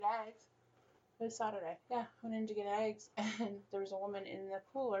It was Saturday. Yeah, went in to get eggs, and there was a woman in the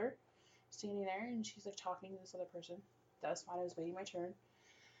cooler standing there, and she's like talking to this other person. That was fine. I was waiting my turn.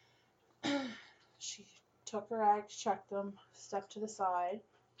 She took her eggs, checked them, stepped to the side,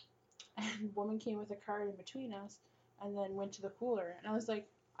 and the woman came with a cart in between us, and then went to the cooler. And I was like,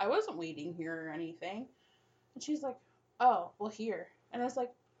 I wasn't waiting here or anything. And she's like, oh, well, here. And I was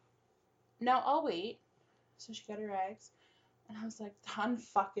like, no, I'll wait. So she got her eggs. And I was like,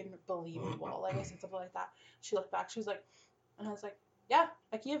 unfucking believable. Like I said something like that. She looked back. She was like, and I was like, yeah,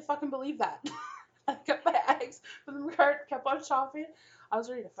 I can't fucking believe that. I got my eggs from the cart, kept on chopping. I was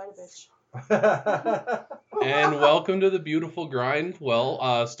ready to fight a bitch. And welcome to the Beautiful Grind.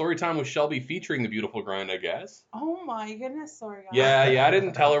 Well, story time with Shelby featuring the Beautiful Grind, I guess. Oh my goodness, sorry guys. Yeah, I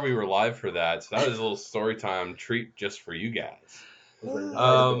didn't tell her we were live for that, so that was a little story time treat just for you guys.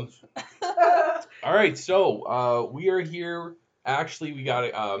 All right, so we are here. Actually, we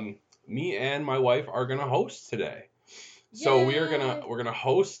got me and my wife are gonna host today. So we're gonna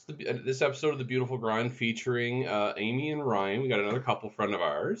host this episode of the Beautiful Grind featuring Amy and Ryan. We got another couple friend of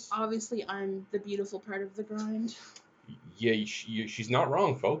ours. Obviously, I'm the beautiful part of the grind. Yeah, she's not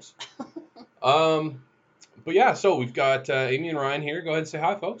wrong, folks. But yeah, so we've got Amy and Ryan here. Go ahead and say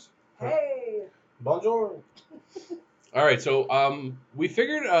hi, folks. Hey, bonjour. All right, so we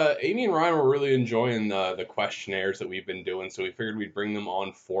figured Amy and Ryan were really enjoying the questionnaires that we've been doing, so we figured we'd bring them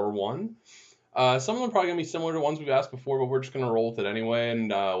on for one. Some of them are probably gonna be similar to ones we've asked before, but we're just gonna roll with it anyway, and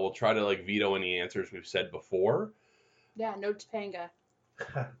we'll try to like veto any answers we've said before. Yeah, no Topanga.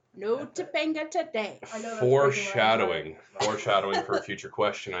 No Topanga today. Foreshadowing for a future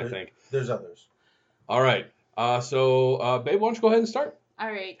question, I think. There's others. All right. So, babe, why don't you go ahead and start? All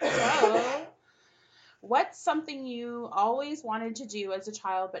right. So, what's something you always wanted to do as a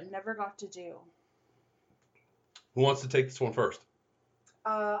child but never got to do? Who wants to take this one first?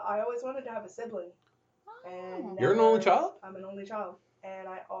 I always wanted to have a sibling. And You're an only child? I'm an only child. And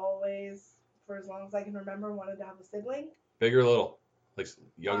I always, for as long as I can remember, wanted to have a sibling. Big or little? Like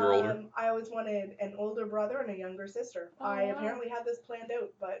younger, older? I always wanted an older brother and a younger sister. Oh, I wow. apparently had this planned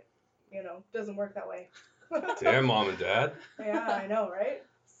out, but, doesn't work that way. Damn, Mom and Dad. Yeah, I know, right?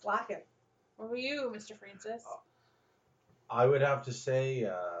 Slacking. What were you, Mr. Francis? I would have to say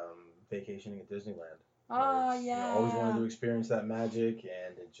vacationing at Disneyland. Oh, yeah. I always wanted to experience that magic,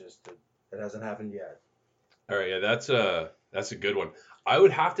 and it hasn't happened yet. All right, yeah, that's a good one. I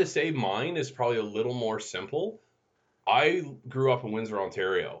would have to say mine is probably a little more simple. I grew up in Windsor,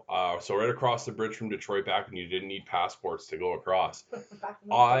 Ontario, so right across the bridge from Detroit back when you didn't need passports to go across.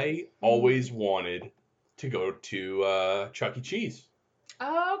 I always wanted to go to Chuck E. Cheese.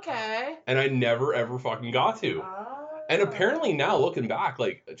 Oh, okay. And I never, ever fucking got to. And apparently now, looking back,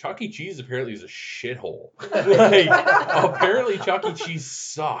 like, Chuck E. Cheese apparently is a shithole. Like, apparently Chuck E. Cheese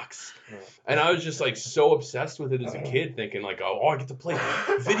sucks. And I was just, like, so obsessed with it as a kid, thinking, like, oh, I get to play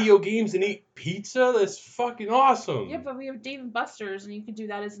video games and eat pizza? That's fucking awesome. Yeah, but we have Dave & Buster's, and you can do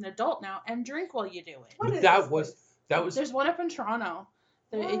that as an adult now and drink while you do it. But that was... There's one up in Toronto.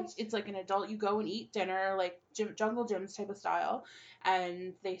 What? It's like an adult. You go and eat dinner, like Jungle Gyms type of style,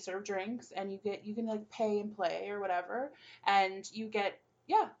 and they serve drinks, and you can like pay and play or whatever, and you get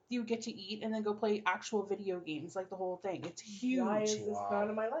to eat and then go play actual video games, like the whole thing. It's huge. Why is this part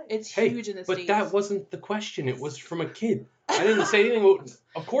of my life? It's huge in the States. But that wasn't the question. It was from a kid. I didn't say anything.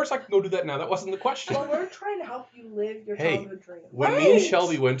 Of course I can go do that now. That wasn't the question. Well, we're trying to help you live your childhood dream. When me and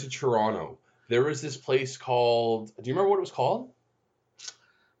Shelby went to Toronto, there was this place called... Do you remember what it was called?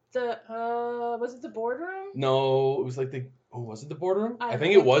 Was it the boardroom? No, it was like the... Oh, was it the boardroom? I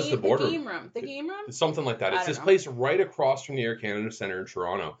think the it was the boardroom. The game room? It's something like that. It's this know. place right across from the Air Canada Centre in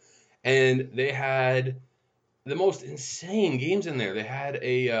Toronto. And they had the most insane games in there. They had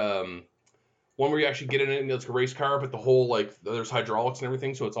a... one where you actually get in it and it's a race car, but the whole, like, there's hydraulics and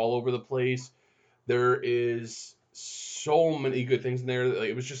everything, so it's all over the place. There is so many good things in there. Like,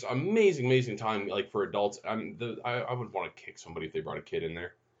 it was just amazing time, like, for adults. I would want to kick somebody if they brought a kid in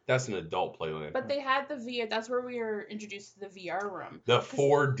there. That's an adult playland. But they had the VR. That's where we were introduced to the VR room. The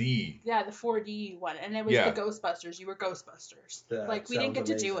 4D. Yeah, the 4D one, and it was the Ghostbusters. You were Ghostbusters. Like we didn't get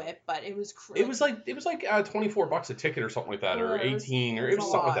to do it, but it was. It was like $24 a ticket or something like that, or 18, or it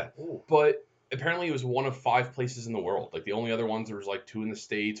was something like that. Ooh. But apparently it was one of 5 places in the world. Like the only other ones, there was like 2 in the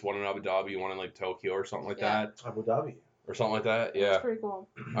States, 1 in Abu Dhabi, 1 in like Tokyo or something like that. Abu Dhabi. Or something like that. Yeah. That's pretty cool.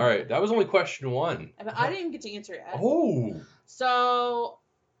 All right, that was only question 1. But I didn't even get to answer yet. Oh. So,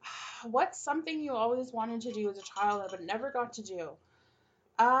 what's something you always wanted to do as a child but never got to do?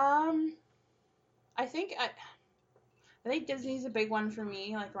 I think Disney's a big one for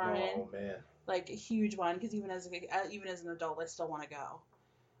me, like Ryan. Oh man. Like a huge one, because even as an adult, I still want to go.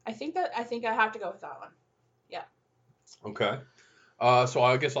 I think I have to go with that one. Okay. So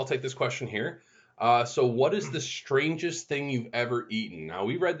I guess I'll take this question here. So what is the strangest thing you've ever eaten? Now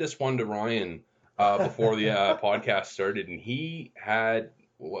we read this one to Ryan before the podcast started, and he had.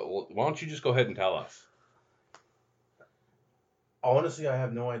 Why don't you just go ahead and tell us? Honestly, I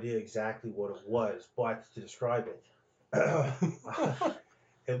have no idea exactly what it was, but to describe it,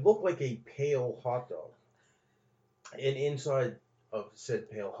 it looked like a pale hot dog. And inside of said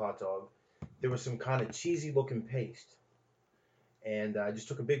pale hot dog, there was some kind of cheesy looking paste. And I just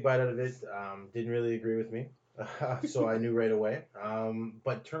took a big bite out of it. Didn't really agree with me, so I knew right away.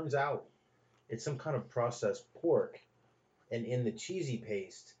 But turns out it's some kind of processed pork, and in the cheesy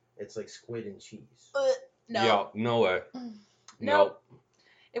paste, it's like squid and cheese. No. Yeah, no way. Nope.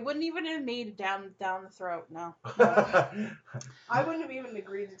 It wouldn't even have made it down the throat. No. I wouldn't have even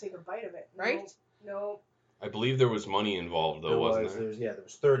agreed to take a bite of it. Right? No. I believe there was money involved, though, wasn't there? There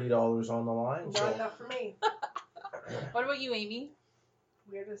was $30 on the line. Not So. enough for me. What about you, Amy?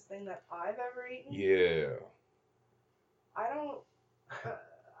 Weirdest thing that I've ever eaten? Yeah. I don't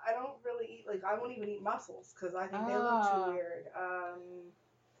really eat, like, I won't even eat mussels because I think they look too weird.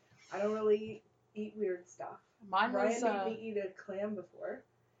 I don't really eat weird stuff. Mine was. Ryan made me eat a clam before.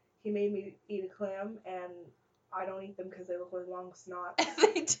 He made me eat a clam, and I don't eat them because they look like long snot.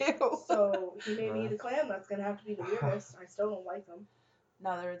 They do. So he made me eat a clam. That's gonna have to be the weirdest. I still don't like them.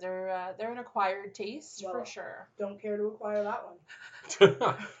 No, they're an acquired taste Well, for sure. Don't care to acquire that one.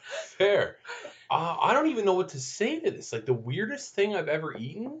 Fair. I don't even know what to say to this. Like the weirdest thing I've ever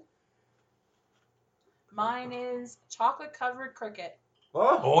eaten. Mine is chocolate covered cricket.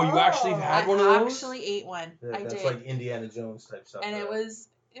 Oh, you actually had one of I those? actually ate one. I That's did. like Indiana Jones type stuff. And it was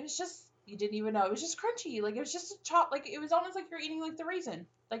just, you didn't even know. It was just crunchy. Like it was just like it was almost like you're eating like the raisinette.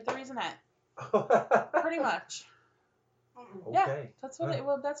 Pretty much. Okay. Yeah, that's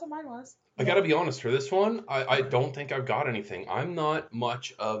what that's what mine was. I gotta be honest, for this one, I don't think I've got anything. I'm not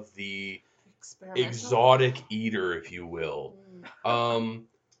much of the exotic eater, if you will.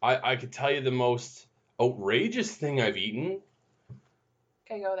 I could tell you the most outrageous thing I've eaten.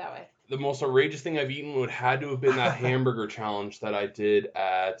 Okay, go that way. The most outrageous thing I've eaten would had to have been that hamburger challenge that I did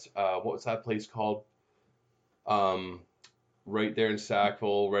at what was that place called? Right there in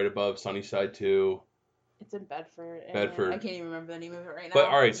Sackville, right above Sunnyside 2. It's in Bedford. Bedford. I can't even remember the name of it right now. But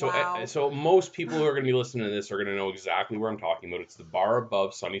all right, Wow. so most people who are going to be listening to this are going to know exactly where I'm talking about. It's the bar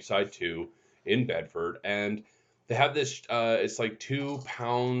above Sunnyside 2 in Bedford, and they have this. It's like 2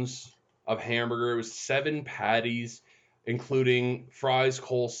 pounds of hamburger. It was 7 patties, including fries,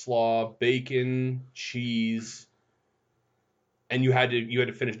 coleslaw, bacon, cheese, and you had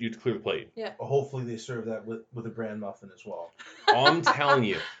to finish. You had to clear the plate. Yeah. Hopefully they serve that with a bran muffin as well. I'm telling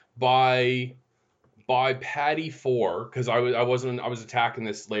you, by patty 4, because I was attacking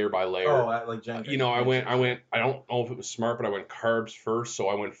this layer by layer. Oh, like Jenga. I went. I don't know if it was smart, but I went carbs first. So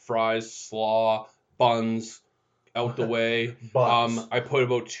I went fries, slaw, buns, out the way. Buns. I put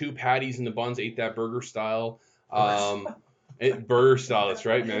about 2 patties in the buns. Ate that burger style. Burger style. That's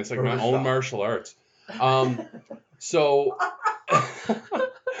right, man. It's like my own martial arts. So,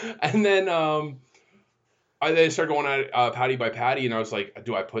 and then I started going at patty by patty, and I was like,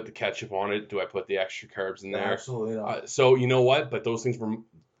 do I put the ketchup on it? Do I put the extra carbs in there? Absolutely not. So you know what? But those things were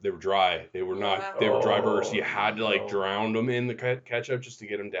dry. They were not. They were dry burgers. So you had to drown them in the ketchup just to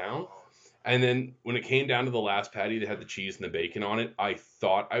get them down. And then when it came down to the last patty, they had the cheese and the bacon on it. I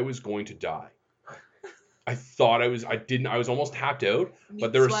thought I was going to die. I thought I was. I didn't. I was almost tapped out.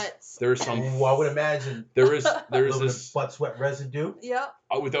 But there was some. Oh, I would imagine. There was this butt sweat residue. Yeah.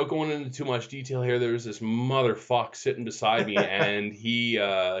 Without going into too much detail here, there was this motherfucker sitting beside me, and he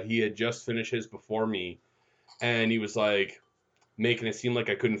had just finished his before me, and he was like making it seem like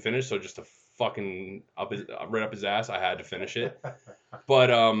I couldn't finish, so just to fucking right up his ass, I had to finish it.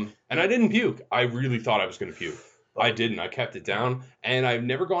 But and I didn't puke. I really thought I was gonna puke. I didn't. I kept it down, and I've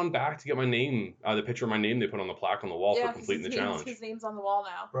never gone back to get my name, the picture of my name they put on the plaque on the wall for completing the challenge. His name's on the wall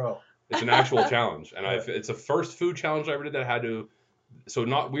now. Bro. It's an actual challenge, and it's the first food challenge I ever did that I had to. So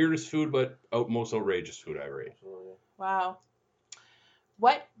not weirdest food, but most outrageous food I ever ate. Wow.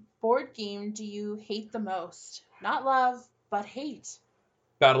 What board game do you hate the most? Not love, but hate.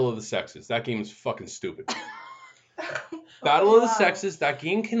 Battle of the Sexes. That game is fucking stupid. Battle of the Sexes. That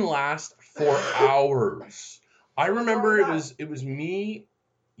game can last for hours. I remember it was me,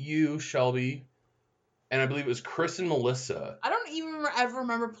 you, Shelby, and I believe it was Chris and Melissa. I don't even ever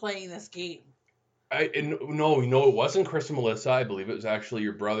remember playing this game. No, it wasn't Chris and Melissa. I believe it was actually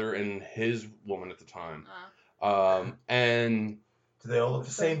your brother and his woman at the time. And do they all look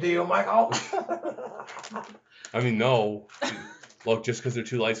the same to you, Michael? I mean, no. Look, just because they're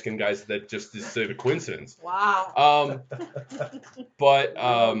two light-skinned guys, that just is a coincidence. Wow. But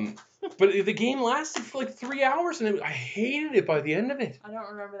the game lasted for like 3 hours, and I hated it by the end of it. I don't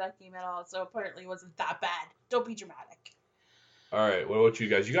remember that game at all, so apparently it wasn't that bad. Don't be dramatic. All right, what about you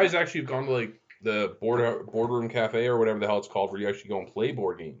guys? You guys actually have gone to like the boardroom cafe or whatever the hell it's called, where you actually go and play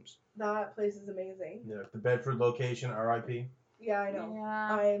board games. That place is amazing. Yeah, the Bedford location, RIP. Yeah, I know.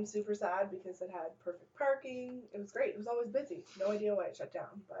 Yeah. I am super sad because it had perfect parking. It was great. It was always busy. No idea why it shut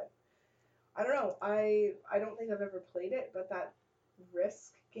down, but I don't know. I don't think I've ever played it, but that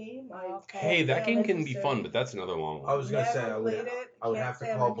Risk game, Okay. Hey, that I'm game can be interested. fun, but that's another long I one. was gonna say Never I would played it. have Can't to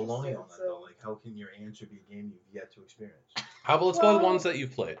say I'm call baloney on interested, that so- though. Like, how can your answer be a game you've yet to experience? How about let's go to the Well- ones that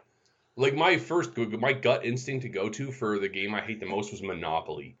you've played? Like my gut instinct to go to for the game I hate the most was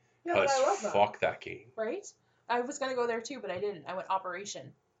Monopoly. Yeah, but Because I love that. fuck that game. Right? I was gonna go there too, but I didn't. I went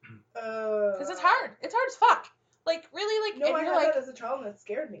Operation. Because Because it's hard. It's hard as fuck. Like, really, like, No, and I you're had like, that as a child and it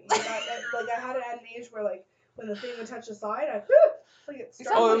scared me. Like, I had it at an age where, like, when the thing would touch the side, I'd like it Exactly.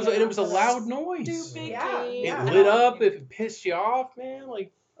 Oh, startled me it was a enough that loud noise. stupid Yeah, game. It yeah. lit up. If it pissed you off, man,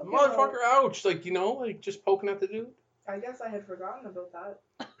 like Okay, motherfucker, well, ouch! Like like just poking at the dude. I guess I had forgotten about that.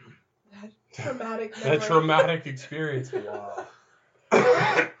 That traumatic memory. That traumatic experience. Wow.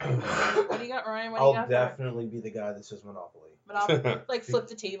 What do you got, Ryan? What do you I'll got definitely be the guy that says Monopoly. for Monopoly? Like, flip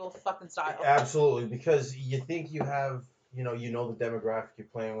the table fucking style. Absolutely, because you think you have, you know the demographic you're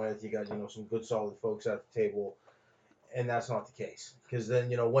playing with. You got, some good solid folks at the table, and that's not the case. Because then,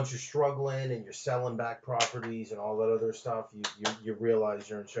 once you're struggling and you're selling back properties and all that other stuff, you realize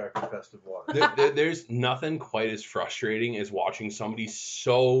you're in shark infested water. There's nothing quite as frustrating as watching somebody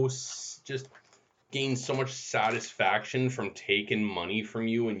just gain so much satisfaction from taking money from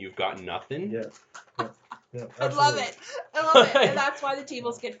you and you've got nothing. Yeah. I love it. I love it. And that's why the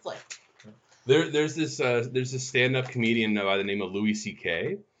tables get flipped. There's this stand-up comedian by the name of Louis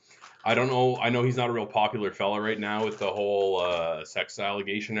C.K. I don't know. I know he's not a real popular fella right now with the whole sex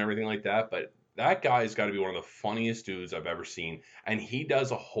allegation and everything like that, but that guy's got to be one of the funniest dudes I've ever seen. And he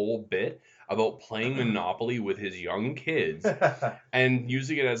does a whole bit about playing Monopoly with his young kids and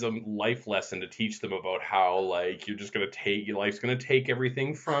using it as a life lesson to teach them about how, like, your life's gonna take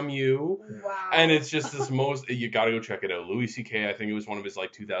everything from you. Wow. And it's just you gotta go check it out. Louis C.K. I think it was one of his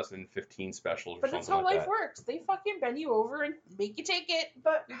like 2015 specials or But that's something how like life that. works. They fucking bend you over and make you take it.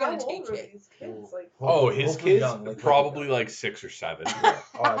 But You're how gonna take old were it. these kids? Like, Oh, his Hopefully kids young, like, probably young. like 6 or 7. Yeah.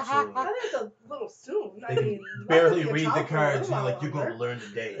 Oh, absolutely. I think it's a little soon. I They mean, can let barely them be a read the child for a cards, little and you're while like, you're going to longer. learn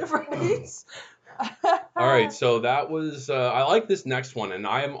today. Right? All right, so that was I like this next one, and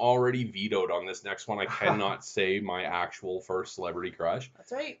I am already vetoed on this next one. I cannot say my actual first celebrity crush.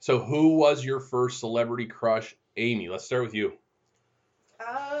 That's right. So who was your first celebrity crush, Amy? Let's start with you.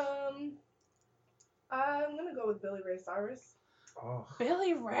 I'm gonna go with Billy Ray Cyrus. Oh,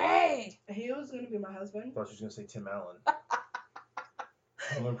 Billy Ray. He was gonna be my husband. I thought she was going to say Tim Allen.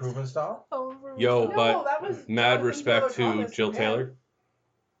 Home Improvement style? Yo, No, but that was mad Jonathan respect Taylor to Thomas Jill from him. Taylor.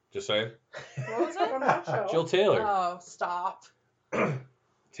 Just saying. What was it? From that show. Jill Taylor. Oh, stop.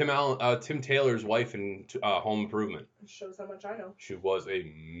 Tim Taylor's wife in Home Improvement. It shows how much I know. She was a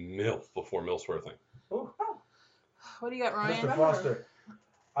MILF before Milsworthing. Oh, What do you got, Ryan? Mr. Foster.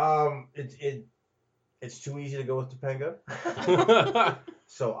 It's too easy to go with Topanga.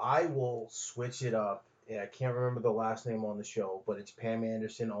 So I will switch it up. Yeah, I can't remember the last name on the show, but it's Pam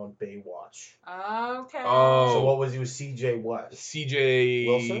Anderson on Baywatch. Okay. Oh. So what was he with CJ what? CJ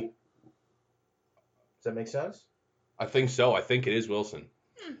Wilson? Does that make sense? I think so. I think it is Wilson.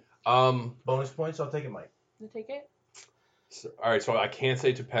 Bonus points? I'll take it, Mike. You take it? All right, so I can't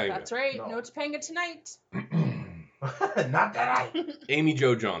say Topanga. That's right. No. No Topanga tonight. Not that. Amy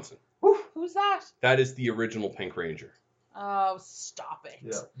Jo Johnson. Who's that? That is the original Pink Ranger. Oh, stop it.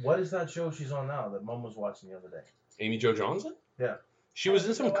 Yeah. What is that show she's on now that Mom was watching the other day? Amy Jo Johnson? Yeah. She was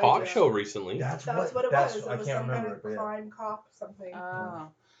in some No cop idea. show recently. That's what it was. It I was can't some remember kind it, but of yeah. crime cop something. Oh.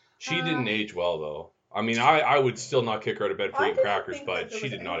 She didn't age well, though. I mean, I would still not kick her out of bed for I eating didn't crackers, think that but there she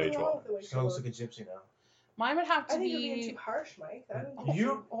was did not anything age wrong well. with the way She she looks like looked. a gypsy now. Mine would have to I think you're being be. too harsh, Mike. I don't think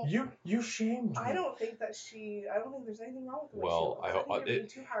You shamed me. I don't think there's anything wrong with the way Well, she looks. I think you're being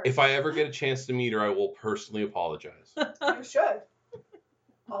too harsh. If I ever get a chance to meet her, I will personally apologize. You should.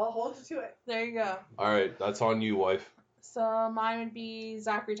 I'll hold you to it. There you go. All right, that's on you, wife. So mine would be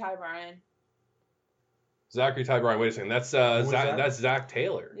Zachary Ty Bryan. Zachary Ty Bryan. Wait a second. That's Who was Zach. that? That's Zach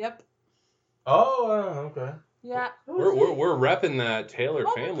Taylor. Yep. Oh, okay. Yeah. We're repping that Taylor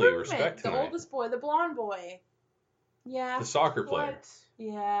Home family Improvement, respect the tonight. oldest boy, the blonde boy. Yeah. The soccer player. What?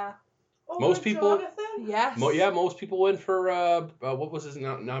 Yeah. Oh, Most and people- Jonathan? Yes. Most people went for what was his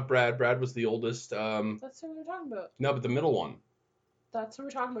not Brad. Brad was the oldest. That's who we were talking about. No, but the middle one. That's what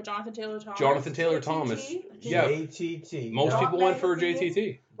we're talking about. Jonathan Taylor Thomas. Jonathan Taylor JTT? Thomas. Yeah. JTT. Most Dot people went for magazine?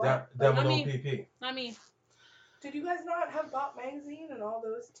 JTT. What? Devil Not no me. PP. Not me. Did you guys not have Dot magazine and all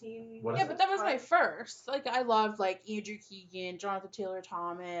those teen? What is Yeah, it? but that was my first. Like, I loved, like, Andrew Keegan, Jonathan Taylor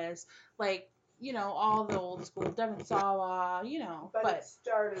Thomas, like, you know, all the old school, Devin Sawa, you know. But it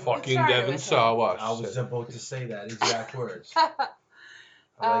started. Fucking started Devin with him. Sawa. I was about to say that exact words. I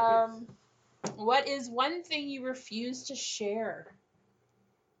like it. What is one thing you refuse to share?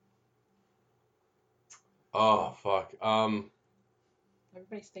 Oh, fuck.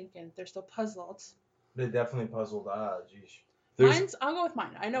 Everybody's thinking. They're still puzzled. They're definitely puzzled. I'll go with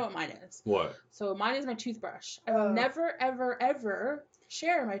mine. I know what mine is. What? So mine is my toothbrush. I will never, ever, ever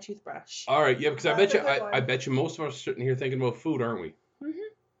share my toothbrush. All right, yeah, because I That's bet a you, good one. I bet you most of us are sitting here thinking about food, aren't we? Mm-hmm.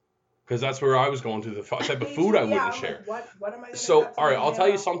 Because that's where I was going to, the type of Me food too, I yeah, wouldn't I'm share. like, what am I gonna So, have to all right, my I'll tell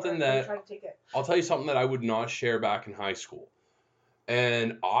you mouth something or that- try to take it? I'll tell you something that I would not share back in high school.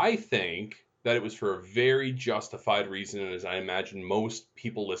 And I think that it was for a very justified reason, and as I imagine most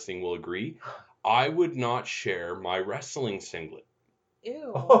people listening will agree, I would not share my wrestling singlet.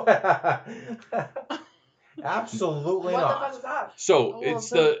 Ew. Absolutely What the not. fuck is that? So Oh, it's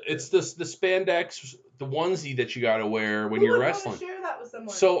so- the spandex, the onesie that you gotta wear when Who you're would wrestling. want to share that with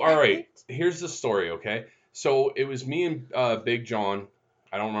someone? So all right, here's the story, okay? So it was me and Big John.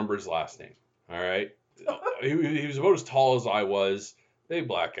 I don't remember his last name. All right, he was about as tall as I was. Big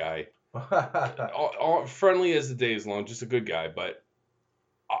black guy, friendly as the day is long, just a good guy. But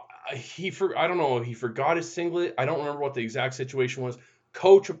I don't know, he forgot his singlet. I don't remember what the exact situation was.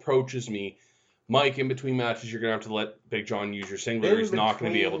 Coach approaches me. Mike, in between matches, you're gonna have to let Big John use your singlet, or he's not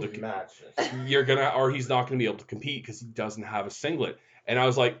gonna be able to. matches. He's not gonna be able to compete because he doesn't have a singlet. And I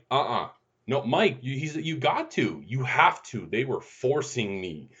was like, no, Mike, you got to, you have to. They were forcing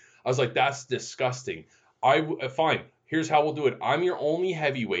me. I was like, that's disgusting. Fine. Here's how we'll do it. I'm your only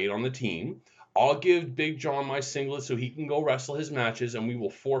heavyweight on the team. I'll give Big John my singlet so he can go wrestle his matches, and we will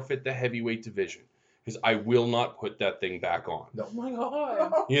forfeit the heavyweight division. Because I will not put that thing back on. No. Oh my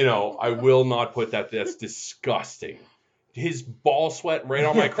god. You know, I will not put that. That's disgusting. His ball sweat right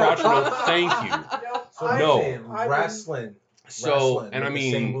on my crotch. No, thank you. No, So I- No. saying, I wrestling. So, wrestling and I with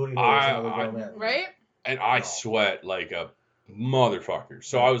the same mean, booty hole as another I grown man. Right? and I No. sweat like a motherfucker.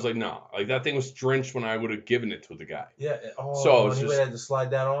 So I was like, no, like that thing was drenched when I would have given it to the guy. Yeah. Oh, So it's and you just- had to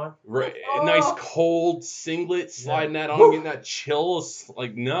slide that on. Right, Oh. nice cold singlet, sliding that on, Woo. getting that chill.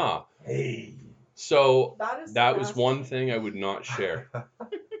 Like, nah. Hey. So That was nasty. one thing I would not share.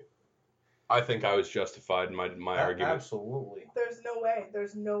 I think I was justified in my argument. Absolutely. There's no way.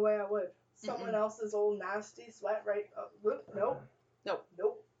 There's no way I would. Someone else's old nasty sweat, right? Nope. Nope.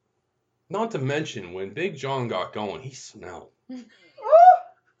 Nope. Not to mention, when Big John got going, he smelled.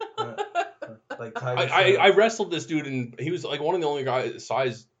 Like Tiger I wrestled this dude, and he was like one of the only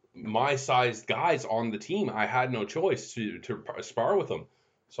my sized guys on the team. I had no choice to spar with him.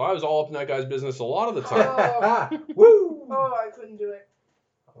 So I was all up in that guy's business a lot of the time. Woo! Oh, I couldn't do it.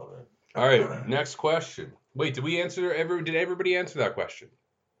 All right, next question. Wait, did everybody answer that question?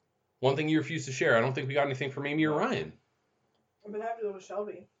 One thing you refuse to share. I don't think we got anything from Amy or Ryan. I'm gonna have to go with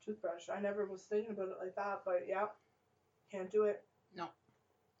Shelby. Toothbrush. I never was thinking about it like that, but yeah, can't do it.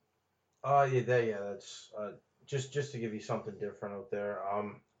 That's just to give you something different out there.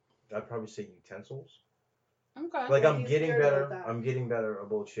 I'd probably say utensils. Okay. Like Yeah, I'm he's getting weird about better. that. I'm getting better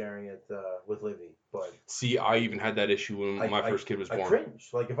about sharing it with Livy, but See, I even had that issue when my first kid was I born. cringe.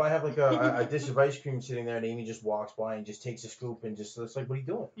 Like if I have like a dish of ice cream sitting there and Amy just walks by and just takes a scoop and it's like, what are you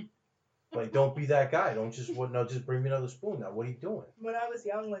doing? Like, don't be that guy. Don't just just bring me another spoon. Now, what are you doing? When I was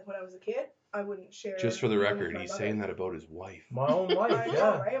young, like when I was a kid, I wouldn't share. Just for the even record, with my he's mother. saying that about his wife. My own wife. I know,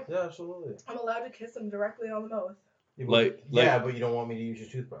 Yeah, right? yeah, absolutely. I'm allowed to kiss him directly on the mouth. Yeah, Like- but you don't want me to use your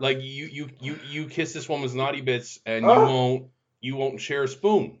toothbrush. Like you kiss this woman's naughty bits, and Oh. you won't share a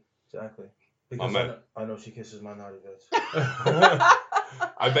spoon. Exactly. Because man. I know she kisses my naughty bits.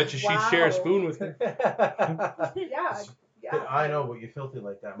 I bet you she'd share a Wow. spoon with me. Yeah. Yeah. I know, but you're filthy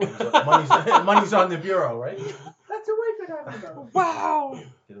like that. Money's on the bureau, right? That's a way for talking about. Wow.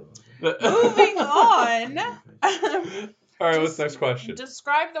 Get over it. Moving on. All right, what's the next question?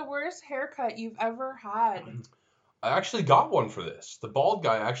 Describe the worst haircut you've ever had. I actually got one for this. The bald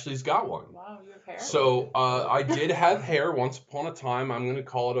guy actually's got one. Wow, you have hair? So I did have hair once upon a time. I'm going to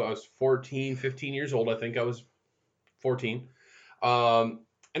call it, I was 14, 15 years old. I think I was 14.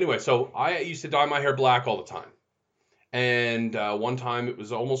 Anyway, so I used to dye my hair black all the time. And one time it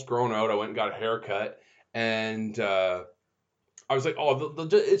was almost grown out. I went and got a haircut. And I was like, oh,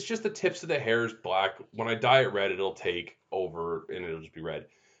 it's just the tips of the hair is black. When I dye it red, it'll take over and it'll just be red.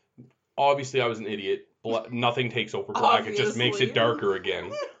 obviously I was an idiot. Nothing takes over black. It just makes it Obviously. darker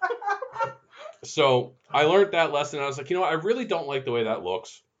again. So I learned that lesson. I was like, you know what? I really don't like the way that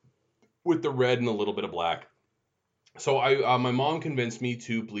looks with the red and a little bit of black. So my mom convinced me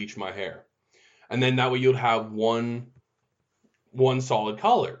to bleach my hair. And then that way you'd have one solid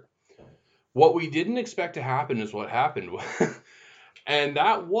color. What we didn't expect to happen is what happened. And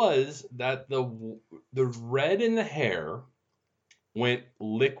that was that the red in the hair went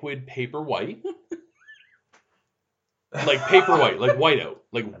liquid paper white. Like paper white, like whiteout,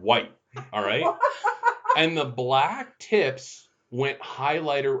 like white. All right? And the black tips went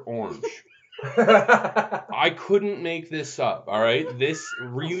highlighter orange. I couldn't make this up, all right? This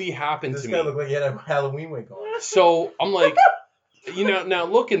really happened This to guy me. looked like he had a Halloween wig on. So I'm like, now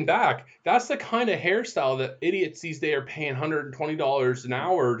looking back, that's the kind of hairstyle that idiots these days are paying $120 an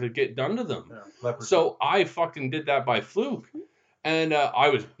hour to get done to them. Yeah, So I fucking did that by fluke, and I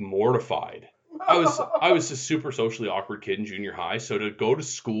was mortified. I was a super socially awkward kid in junior high, so to go to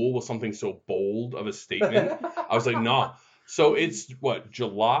school with something so bold of a statement, I was like, nah. So it's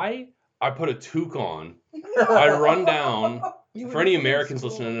July? I put a toque on. I run down. For any Americans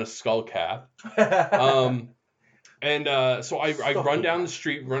listening, a skull cap. And so I run down the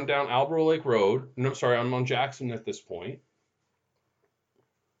street, run down Albro Lake Road. No, I'm sorry, I'm on Jackson at this point.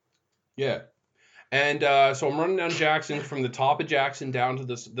 Yeah. And so I'm running down Jackson from the top of Jackson down to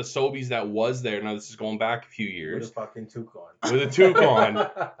the Sobeys that was there. Now this is going back a few years. With a fucking toque on. With a toque on.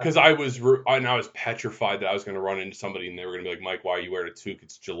 Because I was petrified that I was going to run into somebody and they were going to be like, Mike, why are you wearing a toque?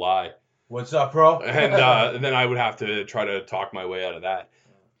 It's July. What's up, bro? And then I would have to try to talk my way out of that.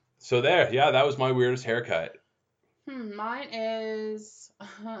 So that was my weirdest haircut. Mine is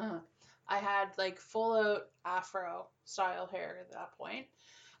I had like full out afro style hair at that point,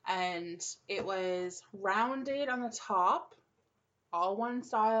 and it was rounded on the top, all one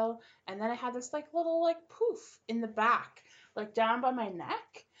style, and then I had this like little like poof in the back, like down by my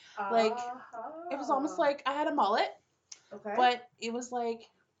neck. Like it was almost like I had a mullet, Okay. but it was like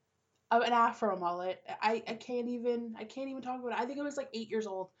an afro mullet. I can't even talk about it. I think I was like 8 years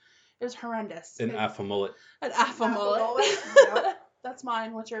old. It was horrendous. An Afro mullet. An Afro mullet. Yep. That's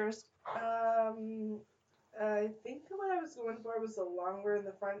mine. What's yours? I think what I was going for was the longer in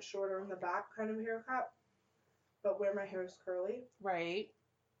the front, shorter in the back kind of haircut, but where my hair is curly. Right.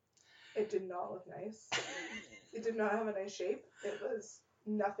 It did not look nice. It did not have a nice shape. It was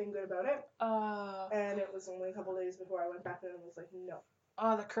nothing good about it. And it was only a couple days before I went back in and was like, no.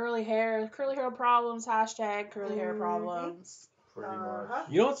 Oh, the curly hair problems. Hashtag curly hair problems. Pretty much.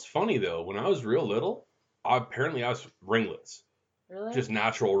 You know what's funny though? When I was real little, apparently I was ringlets. Really? Just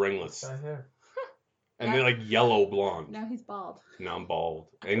natural ringlets. Hair. And they're like yellow blonde. Now he's bald. Now I'm bald.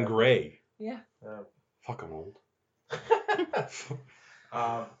 And gray. Yeah. Fuck, I'm old.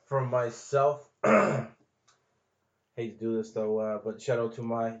 For myself, hate to do this though, but shout out to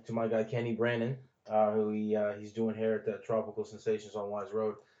my guy Kenny Brandon, who he's doing hair at the Tropical Sensations on Wise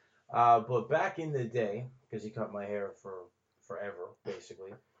Road. But back in the day, because he cut my hair for forever,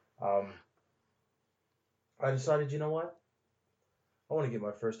 basically, I decided, you know what? I want to get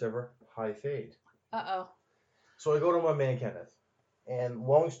my first ever high fade. Uh-oh. So I go to my man Kenneth, and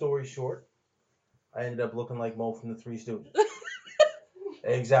long story short, I ended up looking like Mo from the Three Stooges.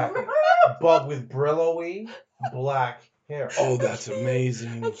 Exactly. But with Brillo-y black hair. Oh, that's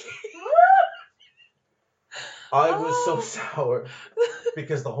amazing. I was so sour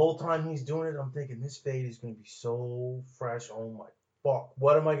because the whole time he's doing it, I'm thinking this fade is going to be so fresh. Oh my fuck.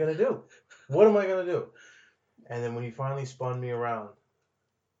 What am I going to do? What am I going to do? And then when he finally spun me around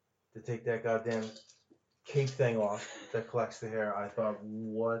to take that goddamn cape thing off that collects the hair, I thought,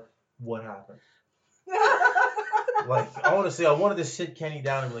 what happened? Like, I wanted to sit Kenny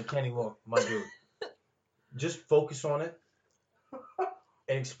down and be like, Kenny, look, my dude, just focus on it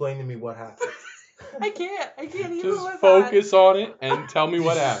and explain to me what happened. I can't even Just with focus on it and tell me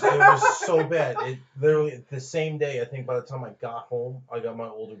what happened. It was so bad. It literally, the same day, I think by the time I got home, I got my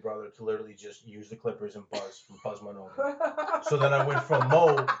older brother to literally just use the clippers and buzz my nose. So then I went from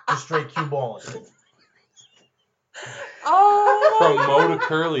Mo to straight cue balling. Oh. From Mo to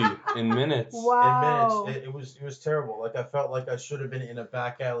curly in minutes. Wow. In minutes. It was terrible. Like, I felt like I should have been in a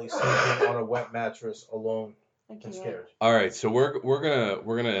back alley sleeping on a wet mattress alone and scared. All right, so we're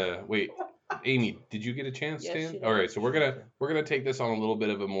gonna wait. Amy, did you get a chance, Yes, Dan? she did. All right, so we're gonna take this on a little bit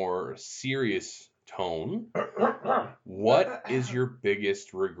of a more serious tone. What is your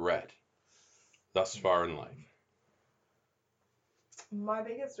biggest regret thus far in life? My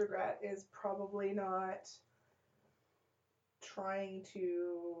biggest regret is probably not trying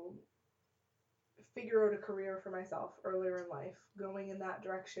to figure out a career for myself earlier in life, going in that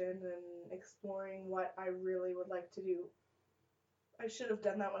direction and exploring what I really would like to do. I should have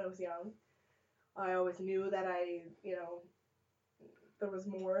done that when I was young. I always knew that there was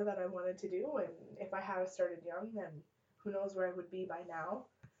more that I wanted to do, and if I had started young, then who knows where I would be by now.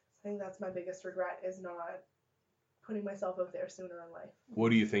 I think that's my biggest regret, is not putting myself out there sooner in life. What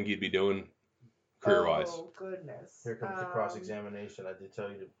do you think you'd be doing career-wise? Oh, goodness. Here comes the cross-examination. I did tell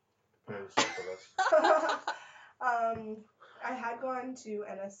you to prepare yourself for this. I had gone to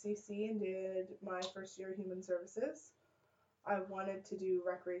NSCC and did my first year of human services. I wanted to do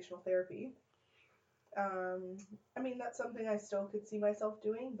recreational therapy. I mean, that's something I still could see myself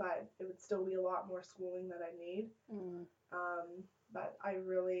doing, but it would still be a lot more schooling that I need. But I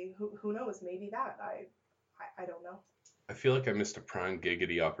really, who knows, maybe that. I don't know. I feel like I missed a prime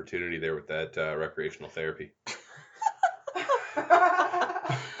giggity opportunity there with that recreational therapy.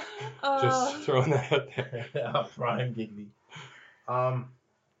 Just throwing that out there. Prime giggity. Oh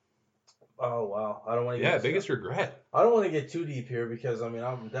wow, I don't want to. Yeah, biggest regret. I don't want to get too deep here because I mean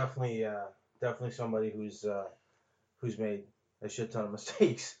I'm definitely somebody who's made a shit ton of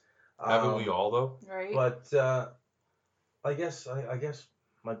mistakes. Haven't we all though? Right. But I guess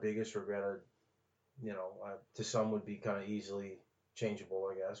my biggest regret, to some would be kind of easily changeable,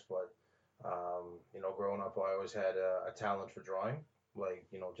 I guess. But growing up, I always had a talent for drawing, like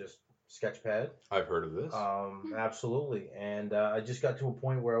just sketch pad. I've heard of this. Absolutely, and I just got to a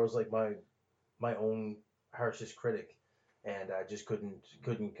point where I was like my own harshest critic, and I just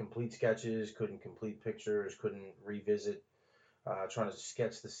couldn't complete sketches, couldn't complete pictures, couldn't revisit trying to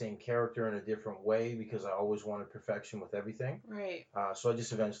sketch the same character in a different way because I always wanted perfection with everything. Right. So I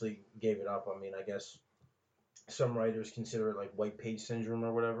just eventually gave it up. I mean, I guess some writers consider it like white page syndrome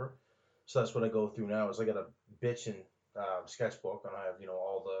or whatever. So that's what I go through now. Is I got a bitchin' sketchbook, and I have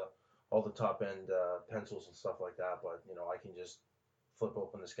all the top end pencils and stuff like that. But I can just flip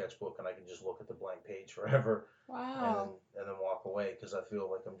open the sketchbook and I can just look at the blank page forever. Wow. And then walk away because I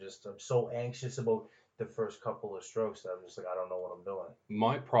feel like I'm so anxious about the first couple of strokes that I'm just like I don't know what I'm doing.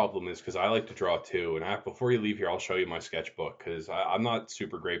 My problem is because I like to draw too, and before you leave here, I'll show you my sketchbook because I'm not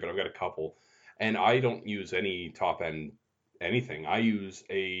super great, but I've got a couple, and I don't use any top end anything. I use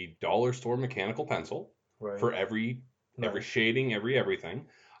a dollar store mechanical pencil for every shading, everything.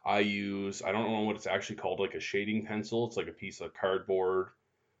 I don't know what it's actually called, like a shading pencil. It's like a piece of cardboard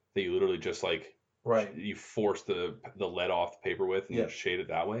that you literally just like you force the lead off the paper with and you shade it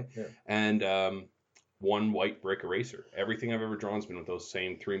that way. Yeah. And one white brick eraser. Everything I've ever drawn has been with those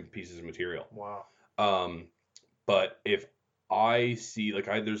same 3 pieces of material. Wow. But if I see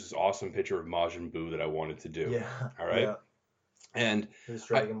there's this awesome picture of Majin Buu that I wanted to do. Yeah. All right. Yeah. And it's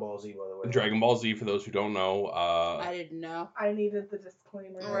Dragon Ball Z, by the way. Dragon Ball Z, for those who don't know. I didn't know. I needed the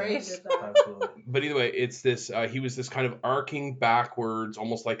disclaimer. Right. Absolutely. But either way, it's this. He was this kind of arcing backwards,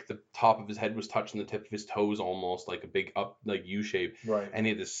 almost like the top of his head was touching the tip of his toes, almost like a big up, like U shape. Right. And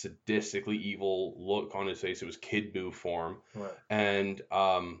he had this sadistically evil look on his face. It was Kid Buu form. Right. And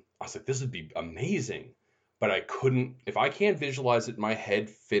I was like, this would be amazing. But I couldn't. If I can't visualize it in my head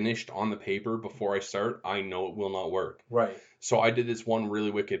finished on the paper before I start, I know it will not work. Right. So I did this one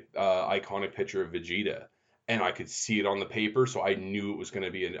really wicked, iconic picture of Vegeta, and I could see it on the paper, so I knew it was going to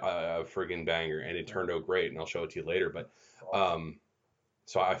be a friggin' banger, and it turned out great, and I'll show it to you later. But,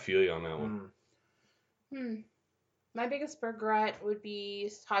 so I feel you on that one. My biggest regret would be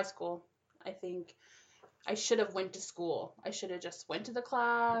high school. I think I should have went to school. I should have just went to the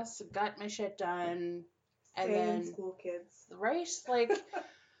class, got my shit done, and Stay then in school, kids. right, like,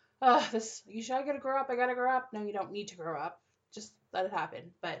 I gotta grow up. I gotta grow up. No, you don't need to grow up. Just let it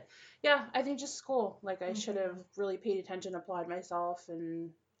happen. But yeah, I think just school. Like I should have really paid attention, applied myself, and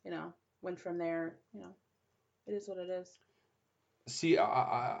went from there. It is what it is. See,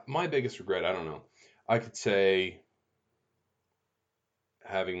 my biggest regret, I don't know. I could say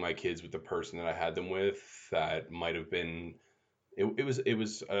having my kids with the person that I had them with, that might have been. It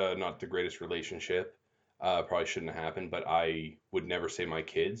was not the greatest relationship. Probably shouldn't have happened, but I would never say my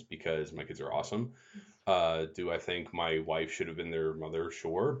kids because my kids are awesome. Do I think my wife should have been their mother?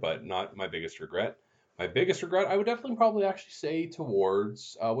 Sure, but not my biggest regret. My biggest regret, I would definitely probably actually say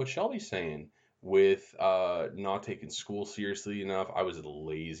towards what Shelby's saying with not taking school seriously enough. I was a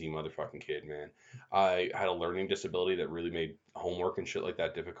lazy motherfucking kid, man. I had a learning disability that really made homework and shit like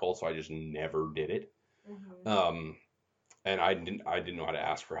that difficult, so I just never did it. And I didn't know how to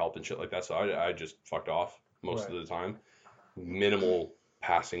ask for help and shit like that, so I just fucked off most of the time. Minimal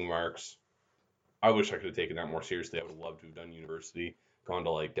passing marks. I wish I could have taken that more seriously. I would have loved to have done university, gone to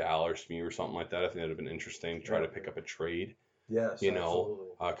like Dal or SMU or something like that. I think that would have been interesting. Try to pick up a trade. Yes, You know,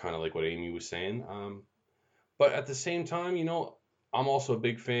 absolutely. kind of like what Amy was saying. But at the same time, I'm also a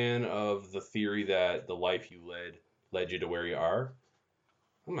big fan of the theory that the life you led you to where you are.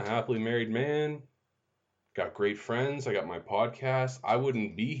 I'm a happily married man, got great friends, I got my podcast. I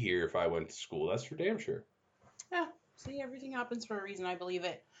wouldn't be here if I went to school. That's for damn sure. Yeah. See, everything happens for a reason. I believe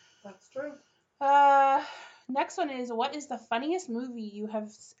it. That's true. Next one is, what is the funniest movie you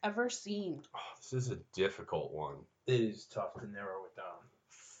have ever seen? Oh, this is a difficult one. It is tough to narrow it down.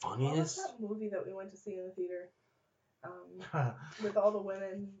 What was Funniest? that movie that we went to see in the theater? With all the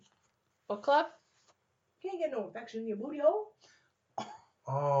women. Book club? Can't get no infection in your booty hole.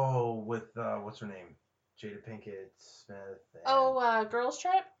 Oh, with what's her name? Jada Pinkett Smith. And, Oh, Girls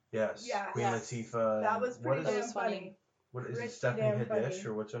Trip? yes, Yes. Queen Yes. Latifah. That and was pretty what That is damn was funny. funny. what is it? Pretty Stephanie damn Haddish funny.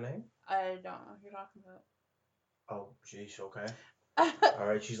 or what's her name? I don't know who you're talking Oh, jeez, okay. about. All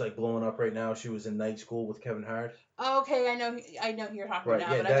right, she's like blowing up right now. She was in Night School with Kevin Hart. Okay, I know who you're talking Right,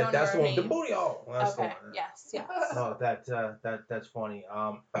 about, yeah, but I don't know that's her the one. The name. booty hole. That's the Okay, one. yes. Oh, that's funny.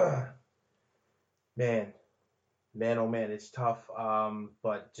 Man, oh man, it's tough.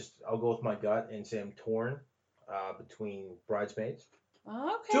 But just I'll go with my gut and say I'm torn between Bridesmaids.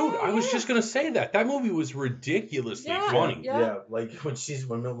 Okay. Dude, I was yeah. just gonna say that. That movie was ridiculously Yeah. funny. Yeah. Like when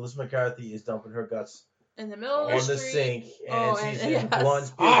Melissa McCarthy is dumping her guts In the middle of the on the street. sink and Oh, and- she's in yes.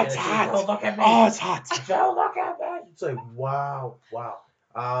 blonde Oh, puking it's and she's, hot. "Don't look at me. Oh, it's hot. Don't look at me." It's like wow.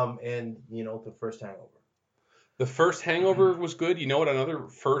 And the first Hangover. The first Hangover was good. You know what another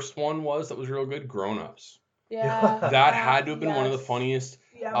first one was that was real good? Grown Ups. Yeah. That had to have been one of the yes. funniest.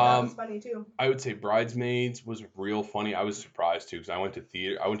 Yeah, that was funny too. I would say Bridesmaids was real funny. I was surprised too because I went to the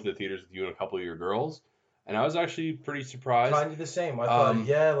theaters with you and a couple of your girls, and I was actually pretty surprised. Kind of the same. I thought,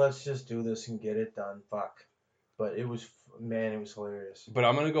 yeah, let's just do this and get it done. Fuck. But it was hilarious. But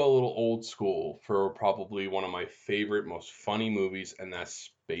I'm gonna go a little old school for probably one of my favorite, most funny movies, and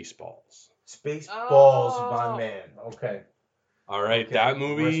that's Spaceballs. Spaceballs, Oh. my man. Okay. All right, Okay. that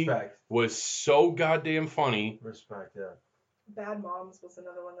movie Respect. was so goddamn funny. Respect, yeah. Bad Moms was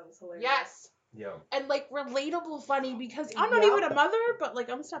another one that was hilarious. Yes. Yeah. And like relatable funny because I'm not Yep. even a mother, but like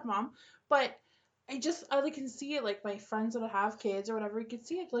I'm a stepmom. But I like can see it, like my friends that have kids or whatever, you can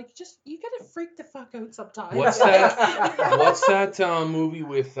see it, like you gotta freak the fuck out sometimes. What's that? What's that movie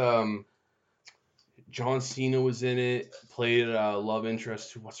with John Cena was in it, played love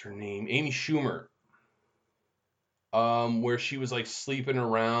interest. What's her name? Amy Schumer. Where she was like sleeping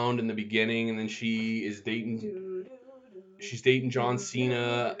around in the beginning, and then she's dating John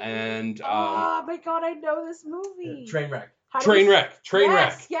Cena, and Oh my god, I know this movie. Trainwreck.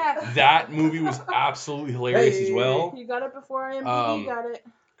 Trainwreck. Yes. That movie was absolutely hilarious as well. You got it before IMDb got it.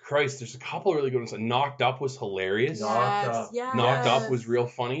 Christ, there's a couple of really good ones. Knocked Up was hilarious. Knocked Yes, Up. yes. Knocked Up was real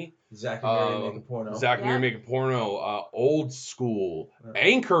funny. Zack and Mary make a porno. Zack and Mary Yep. make a porno. Old School.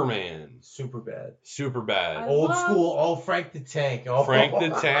 Anchorman. Super bad. Super bad. Old School. Oh, Frank the Tank. Oh. Frank the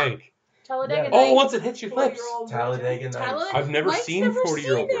Tank. Talladega Yeah. Nights. Once it hits your lips. Talladega Nights. Talladega- I've never Mike's seen never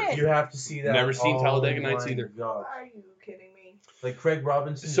 40-Year-Old seen Virgin. it. You have to see that. Never seen Talladega Oh Nights my either. God. Are you kidding me? Like Craig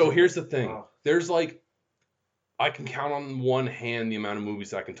Robinson. So here's the thing. Oh. There's like, I can count on one hand the amount of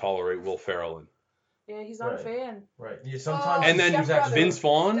movies I can tolerate Will Ferrell in. Yeah, he's not a Right. fan. Right. Yeah, sometimes. And then Step Brothers. Vince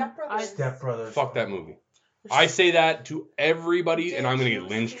Vaughn? Step Brothers. Step Brothers. Fuck that movie. I say that to everybody, and I'm gonna Did get you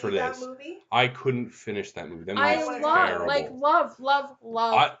lynched see for that this. movie? I couldn't finish that movie. That movie I was love, terrible.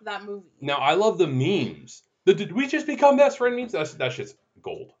 love that movie. Now I love the memes. The did we just become best friend memes? That shit's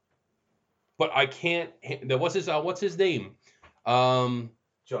gold. But I can't. What's his name? John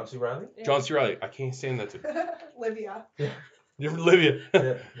C. Reilly. Yeah. John C. Reilly. I can't stand that dude. Livia. Olivia.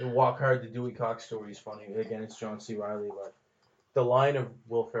 The Walk Hard, the Dewey Cox story is funny. Again, it's John C. Reilly, but the line of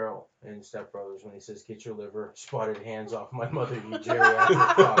Will Ferrell in Step Brothers when he says, "Get your liver, spotted hands off my mother, you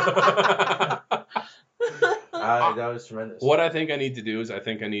geriatric fuck." That was tremendous. What I think I need to do is I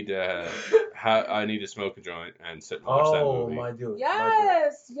need to smoke a joint and sit and watch that movie. My dude.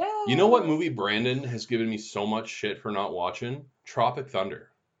 Yes. You know what movie Brandon has given me so much shit for not watching? Tropic Thunder.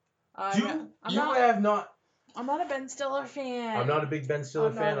 I'm have not. I'm not a Ben Stiller fan. I'm not a big Ben Stiller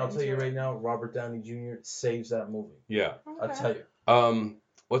I'm not fan. I'll tell you into right it. now, Robert Downey Jr. saves that movie. Yeah. I'll Okay. tell you.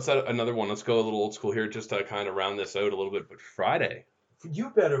 What's that? Another one. Let's go a little old school here, just to kind of round this out a little bit. But Friday. You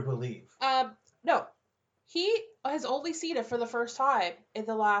better believe. No. He has only seen it for the first time in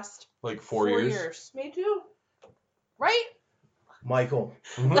the last Like 4 years. 4 years. Me too. Right? Michael.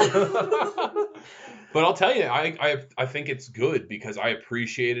 But I'll tell you, I think it's good because I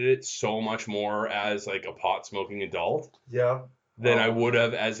appreciated it so much more as like a pot smoking adult Yeah. than I would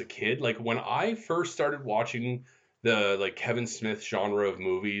have as a kid. Like when I first started watching the like Kevin Smith genre of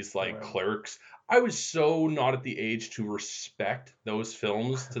movies like Right. Clerks. I was so not at the age to respect those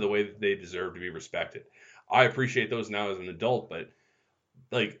films to the way that they deserve to be respected. I appreciate those now as an adult, but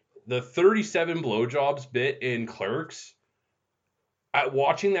like the 37 blowjobs bit in Clerks,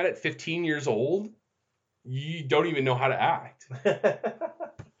 watching that at 15 years old, you don't even know how to act. I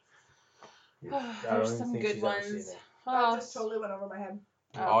don't There's even some think good she's ever seen ones. it. That just totally went over my head.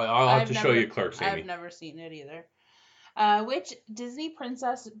 I'll have I've to show never- you Clerks, Amy. I've never seen it either. Which Disney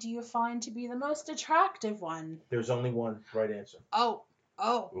princess do you find to be the most attractive one? There's only one right answer. Oh.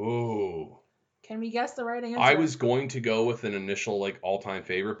 Ooh. Can we guess the right answer? I was going to go with an initial like all-time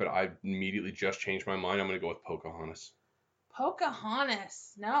favorite, but I immediately just changed my mind. I'm going to go with Pocahontas.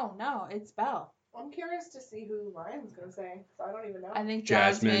 Pocahontas. No, it's Belle. I'm curious to see who Ryan's gonna say, because I don't even know. I think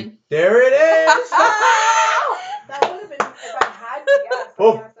Jasmine. Jasmine. There it is! That would have been, if I had to guess,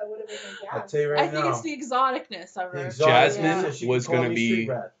 Oh. I guess that would have been a I'll guess. tell you right I think now. it's the exoticness of her. Jasmine Exotic, she was can call gonna me be- street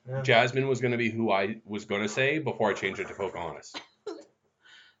rat. Yeah. Jasmine was going to be who I was going to say before I changed it to Pocahontas.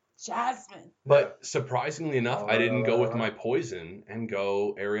 Jasmine. But surprisingly enough, I didn't go with my Alright. poison and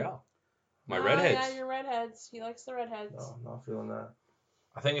go Ariel. My Oh, redheads. Yeah, your redheads. He likes the redheads. No, I'm not feeling that.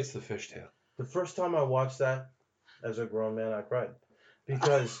 I think it's the fishtail. The first time I watched that as a grown man, I cried.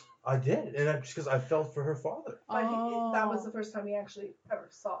 Because I did. And just because I felt for her father. But that was Oh. the first time he actually ever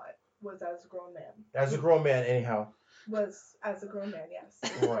saw it, was as a grown man. As a grown man, anyhow. Was as a grown man, yes.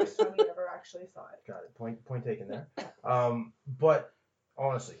 It was Right. the first time he ever actually saw it. Got it. Point taken there. But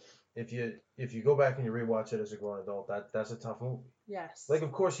honestly, if you go back and you rewatch it as a grown adult, that's a tough movie. Yes. Like,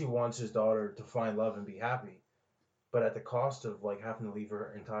 of course, he wants his daughter to find love and be happy, but at the cost of like having to leave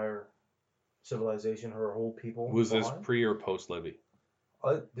her entire civilization, her whole people. Was this behind. pre or post Libby?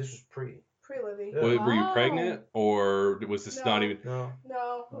 This was pre. Pre-Livy. Yeah. Were you Wow. pregnant or was this not No. even? No.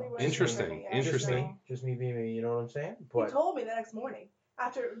 No, we weren't. Interesting, pregnant yet. interesting. Just me being me. You know what I'm saying? He But told me the next morning.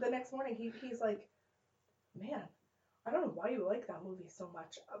 After the next morning, he's like, "Man, I don't know why you like that movie so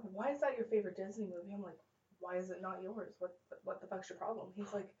much. Why is that your favorite Disney movie?" I'm like, "Why is it not yours? What the fuck's your problem?"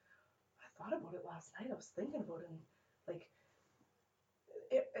 He's like, "I thought about it last night. I was thinking about it, and like,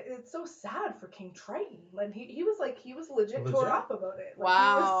 it's so sad for King Triton." And he was legit tore Legit? up about it. Like,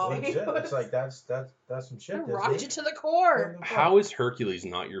 Wow. He was, legit, it's like that's some shit. It Disney. rocked you to the core. How is Hercules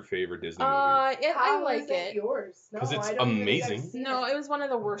not your favorite Disney movie? I How like is it. yours? No, 'Cause it's I don't even think I've amazing. seen No, it. it was one of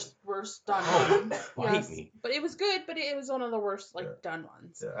the worst done Oh, ones. bite Yes. me. But it was good, but it was one of the worst Yeah. done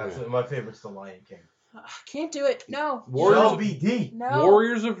ones. Yeah, absolutely. My favorite's The Lion King. Can't do it. No. Warriors, LBD. No.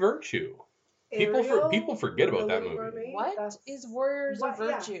 Warriors of Virtue. Ariel, people forget about The that Little movie. Mermaid, What that's- is Warriors What? of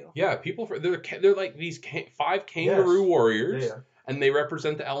Yeah. Virtue? Yeah, they're like these 5 kangaroo Yes. warriors, Yeah. and they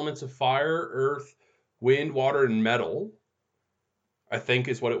represent the elements of fire, earth, wind, water, and metal. I think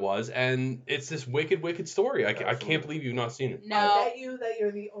is what it was, and it's this wicked, wicked story. I can't Absolutely. believe you've not seen it. No. I bet you that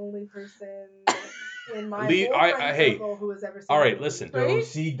you're the only person in my Lee, whole I- friend hey, circle who has ever seen all right, the movie. listen.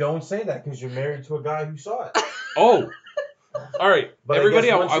 Right? Don't say that because you're married to a guy who saw it. Oh, all right, But everybody,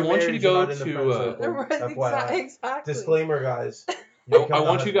 I, I, guess once I you're want you to married, you're go not in the friend to. circle. FYI. Exactly. Disclaimer, guys. I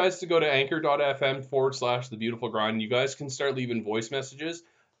want you guys to go to anchor.fm/The Beautiful Grind. You guys can start leaving voice messages.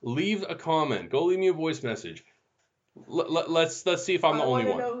 Leave a comment. Go leave me a voice message. Let's see if I'm the only I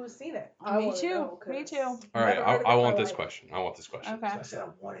one. want to know who's seen it. Me I wanna too. know, 'cause Me too. All right, never heard of I it in want my this life. question. Okay. I said I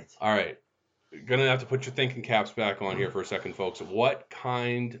want it. All right. Gonna have to put your thinking caps back on here for a second, folks. What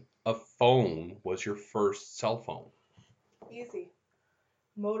kind of phone was your first cell phone? Easy.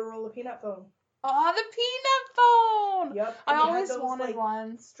 Motorola peanut phone. Oh, the peanut phone. Yep. I and it had always those, wanted like,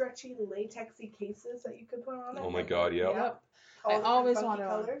 one. stretchy latexy cases that you could put on it. Oh my and- God, yep. Yep. All I the always funky wanted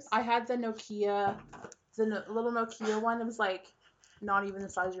one. colors. I had the Nokia, little Nokia one. It was like not even the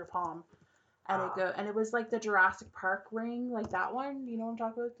size of your palm, and it was like the Jurassic Park ring, like that one. You know what I'm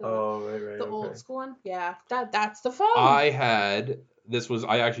talking about? Right. The okay. old school one. Yeah, that's the phone. I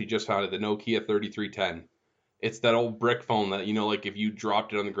actually just found it, the Nokia 3310. It's that old brick phone that, like if you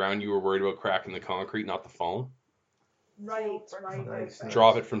dropped it on the ground, you were worried about cracking the concrete, not the phone. Right. Nice.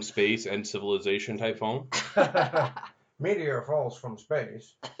 Drop it from space and civilization type phone. Meteor falls from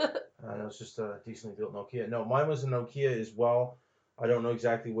space. And it was just a decently built Nokia. No, mine was a Nokia as well. I don't know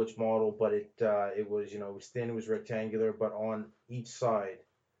exactly which model, but it was, it was thin, it was rectangular, but on each side,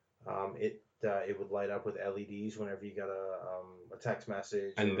 it would light up with LEDs whenever you got a text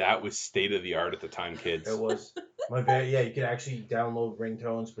message. And that was state of the art at the time, kids. It was. You could actually download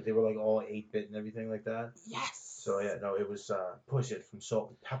ringtones, but they were like all 8-bit and everything like that. Yes. So yeah, no, it was Push It from Salt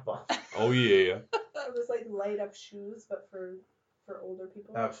and Pepper. Oh yeah. It was like light up shoes, but for older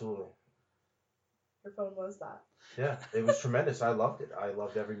people. Absolutely. Your phone was that. Yeah, it was tremendous. I loved it. I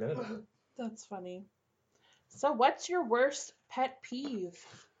loved every minute of it. That's funny. So, what's your worst pet peeve?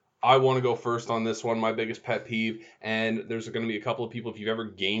 I want to go first on this one. My biggest pet peeve, and there's going to be a couple of people. If you've ever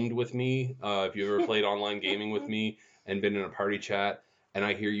gamed with me, if you've ever played online gaming with me, and been in a party chat, and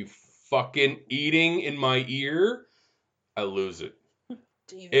I hear you fucking eating in my ear, I lose it.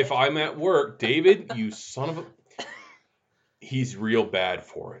 David. If I'm at work, David, you son of a, he's real bad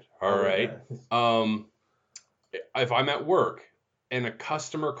for it. All right. If I'm at work and a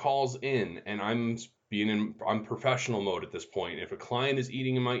customer calls in and I'm professional mode at this point. If a client is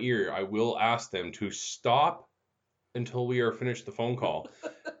eating in my ear, I will ask them to stop until we are finished the phone call.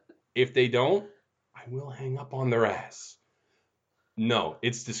 If they don't, I will hang up on their ass. No,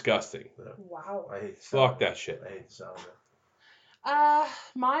 it's disgusting. Wow. I hate the sound Fuck that shit. I hate the sound of it.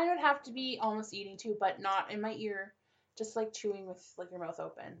 Mine would have to be almost eating too, but not in my ear. Just like chewing with like your mouth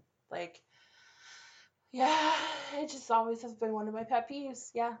open. Like, yeah, it just always has been one of my pet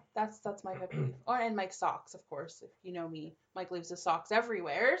peeves. Yeah, that's my pet peeve. Oh, and Mike's socks, of course. If you know me, Mike leaves his socks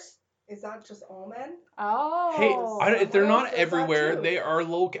everywhere. Is that just all men? Oh. Hey, they're What not else does that everywhere. too? They are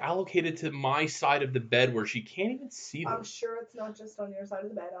allocated to my side of the bed where she can't even see them. I'm sure it's not just on your side of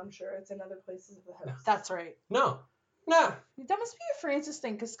the bed. I'm sure it's in other places of the house. That's right. No. That must be a Francis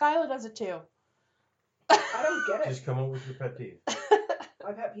thing, because Skylar does it too. I don't get it. Just come up with your pet peeve.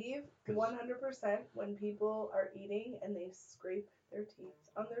 My pet peeve, 100% when people are eating and they scrape their teeth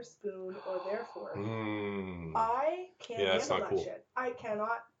on their spoon or their fork. I can't that's handle not that cool. shit. I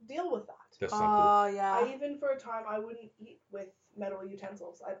cannot deal with that. That's not Oh, yeah. I even for a time I wouldn't eat with metal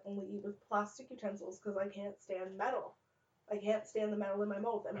utensils. I'd only eat with plastic utensils because I can't stand metal. I can't stand the metal in my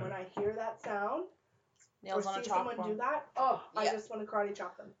mouth. And when I hear that sound Nails or on a see someone chalkboard. do that, I Yeah. just want to karate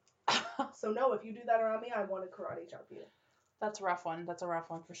chop them. So no, if you do that around me, I want to karate chop you. That's a rough one. That's a rough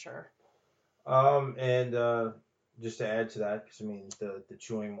one for sure. And just to add to that, because I mean the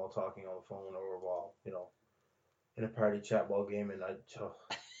chewing while talking on the phone or while in a party chat while gaming,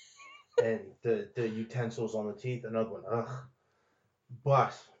 and the utensils on the teeth, another one. Ugh.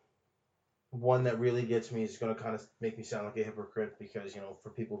 But one that really gets me is going to kind of make me sound like a hypocrite because for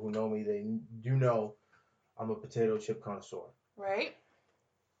people who know me, they do know I'm a potato chip connoisseur. Right?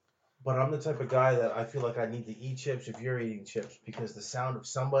 But I'm the type of guy that I feel like I need to eat chips if you're eating chips because the sound of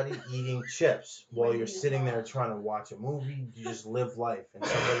somebody eating chips while you're sitting there trying to watch a movie, you just live life, and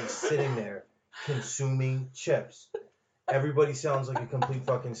somebody's sitting there consuming chips. Everybody sounds like a complete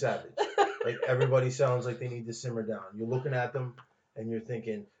fucking savage. Like everybody sounds like they need to simmer down. You're looking at them and you're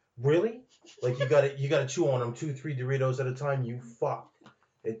thinking, really? Like you gotta chew on them 2-3 Doritos at a time. You fuck.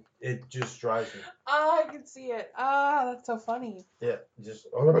 It just drives me. I can see it. That's so funny. Yeah, just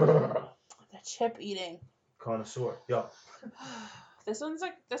The chip eating. connoisseur. Yeah. This one's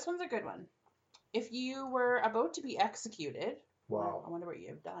a good one. If you were about to be executed, Wow. I wonder what you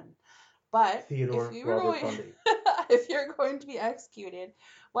have done. But Theodore if you were Robert going, Bundy. if you're going to be executed,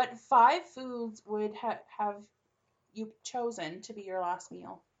 what 5 foods would have you chosen to be your last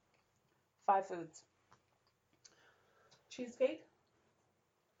meal? 5 foods. Cheesecake,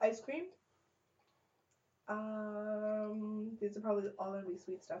 ice cream. These are probably all gonna be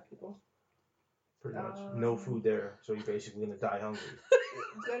sweet stuff, people. Pretty much. No food there, so you're basically gonna die hungry.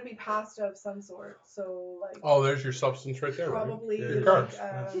 It's gonna be pasta of some sort. So like. Oh, there's your substance right there, probably right?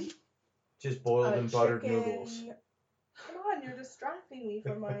 like Just boiled and buttered chicken... noodles. Come on, you're distracting me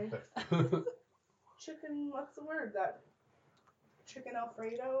from my chicken. What's the word? That chicken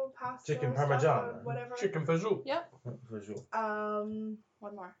Alfredo pasta. Chicken stuff, Parmesan. whatever. Chicken fajoule. Yep.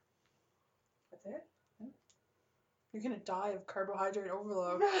 One more. That's it. You're gonna die of carbohydrate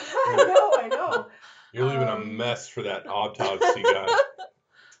overload. I know. You're leaving a mess for that autopsy guy.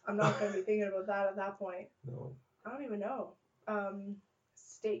 I'm not gonna be thinking about that at that point. No. I don't even know.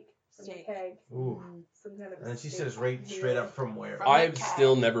 Steak. From the keg. Ooh. Some kind of. And she says right straight up from where? I've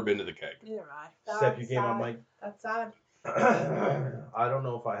still never been to the keg. Neither have I. Step your game up, Mike. That's sad. I don't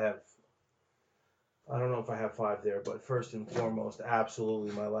know if I have 5 there, but first and foremost,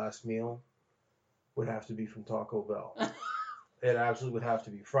 absolutely my last meal would have to be from Taco Bell. It absolutely would have to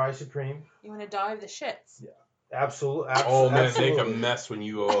be fry supreme. You want to die of the shits? Yeah, absolutely. Oh man, absolutely. make a mess when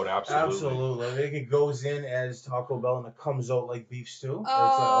you go out. Absolutely. Absolutely. I think it goes in as Taco Bell and it comes out like beef stew.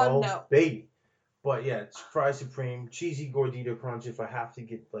 Oh, no. Baby. But yeah, it's fry supreme, cheesy gordita crunch if I have to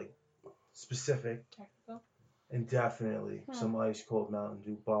get like specific. Technical. And definitely some ice cold Mountain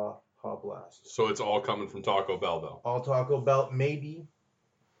Dew Baja Blast. So it's all coming from Taco Bell though. All Taco Bell, maybe.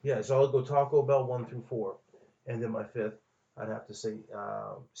 Yeah, so I'll go Taco Bell 1 through 4. And then my 5th, I'd have to say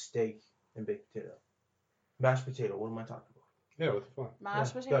steak and baked potato. Mashed potato, what am I talking about? Yeah, what the fuck?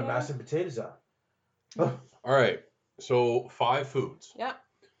 Mashed potato. Got mashed potatoes on. All right, so 5 foods. Yep.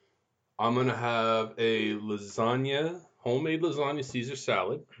 I'm gonna have a lasagna, homemade lasagna Caesar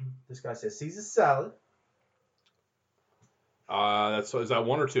salad. This guy says Caesar salad. Is that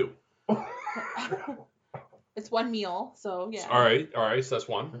one or two? It's one meal, so yeah. All right. So that's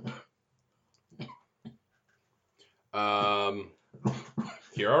one.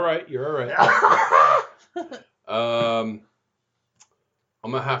 You're all right. I'm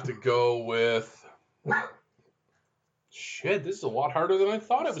gonna have to go with. Shit, this is a lot harder than I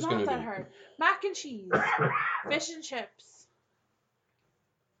thought it was gonna be. It's not that hard. Mac and cheese, fish and chips,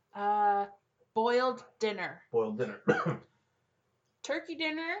 boiled dinner, turkey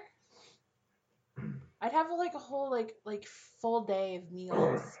dinner. I'd have like a whole like full day of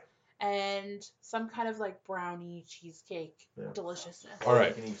meals and some kind of like brownie cheesecake deliciousness. All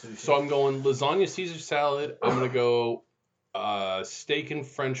right, so I'm going lasagna Caesar salad. I'm gonna go steak and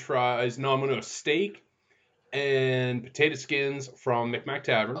French fries. No, I'm gonna go steak and potato skins from Micmac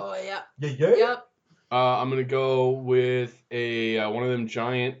Tavern. Oh yeah. Yep. I'm gonna go with a one of them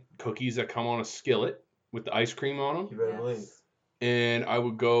giant cookies that come on a skillet with the ice cream on them. You better believe. And I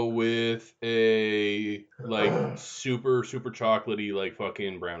would go with a like super chocolatey like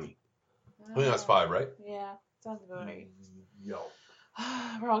fucking brownie. I think that's 5, right? Yeah, sounds about right. Yo.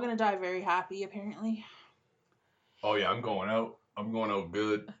 We're all gonna die very happy, apparently. Oh yeah, I'm going out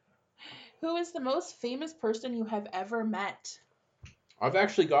good. Who is the most famous person you have ever met? I've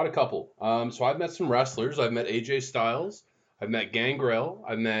actually got a couple. So I've met some wrestlers. I've met AJ Styles. I've met Gangrel.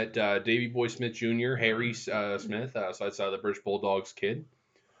 I've met Davey Boy Smith Jr., Harry Smith, so that's the British Bulldogs kid.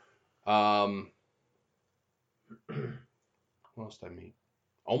 What else did I meet?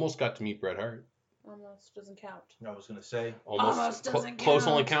 Almost got to meet Bret Hart. Almost doesn't count. I was going to say. Almost doesn't count. Close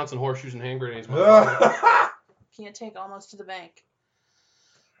only counts in horseshoes and hand grenades. Can't take almost to the bank.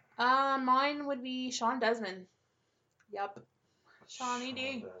 Mine would be Sean Desmond. Yep. Shawnee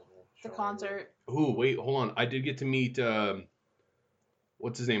D. The concert. Ooh, wait, hold on. I did get to meet,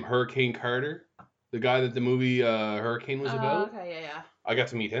 what's his name? Hurricane Carter. The guy that the movie Hurricane was about. Okay, yeah. I got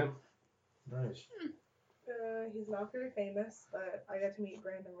to meet him. Nice. He's not very famous, but I got to meet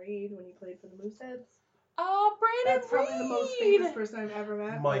Brandon Reed when he played for the Mooseheads. Oh, Brandon That's probably the most famous person I've ever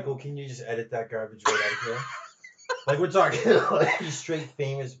met. Michael, can you just edit that garbage right out of here? Like, we're talking like straight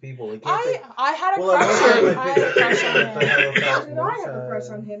famous people. Like, I had a Well, I crush on him. I had a crush on him. How did I have a crush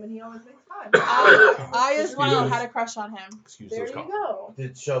on him, and he always makes fun. I as well had a crush on him. Excuse There those you comments. go.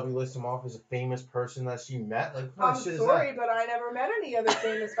 Did Shelby list him off as a famous person that she met? Like, what I'm shit sorry, is but I never met any other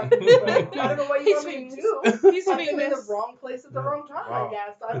famous fucking people. I don't know what you want me to do. He's I'm in the famous. wrong place at the wrong time, Wow. I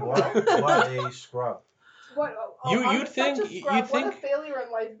guess. I that? don't know. What a scrub. What? You'd I'm think- such a you'd scrub. What a think- failure in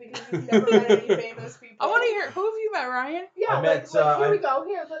life because you've never met any famous people. I want to hear. Who have you met, Ryan? Yeah, I met, here we go.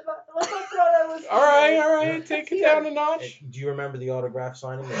 Here, let's throw that list. All right. Take it down a notch. Do you remember the autograph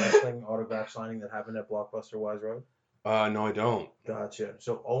signing, the wrestling autograph signing that happened at Blockbuster Wise Road? No, I don't. Gotcha.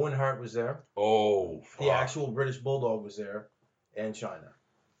 So Owen Hart was there. Oh, fuck. The actual British Bulldog was there, and China.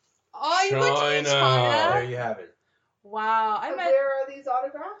 Oh, you went to China. China? There you have it. Wow, I And met. where are these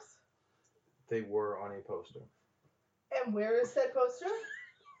autographs? They were on a poster. And where is said poster?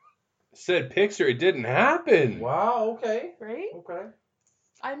 Said picture, it didn't happen. Wow. Okay. Right? Okay.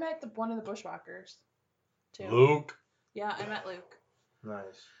 I met one of the Bushwhackers, too. Luke. Yeah, I met Luke.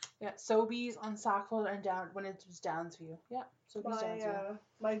 Nice. Yeah, Sobeys on Sackville and down when it was Downsview. Yeah, Sobeys Downsview.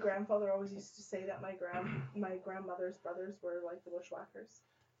 My grandfather always used to say that my grandmother's brothers were like the Bushwhackers.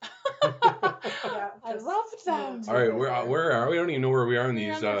 Yeah, I just- loved them. All right, where are we? I don't even know where we are in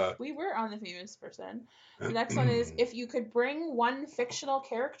these. We were on the famous person. The next one is, if you could bring one fictional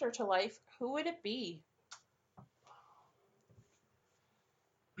character to life, who would it be?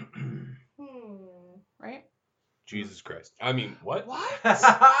 Right? Jesus Christ. I mean, what? What?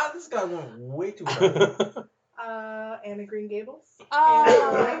 This guy went way too far. Anna Green Gables. Aw,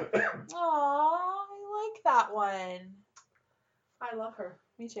 I like that one. I love her.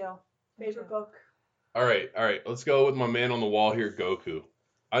 Me too. Favorite book. All right. Let's go with my man on the wall here, Goku.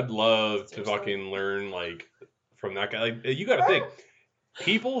 I'd love to Seriously? fucking learn like from that guy. Like, you got to think.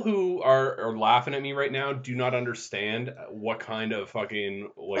 People who are laughing at me right now do not understand what kind of fucking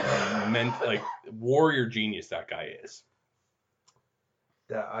like warrior genius that guy is.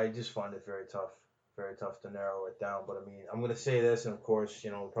 That I just find it very tough to narrow it down. But I mean, I'm gonna say this, and of course,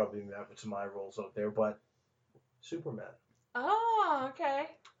 probably map with some eye rolls out there, but Superman. Oh, okay.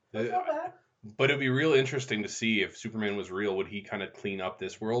 That's not bad. But it'd be real interesting to see if Superman was real. Would he kind of clean up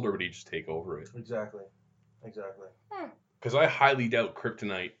this world, or would he just take over it? Exactly. Because I highly doubt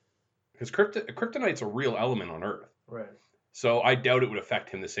kryptonite. Because kryptonite's a real element on Earth. Right. So I doubt it would affect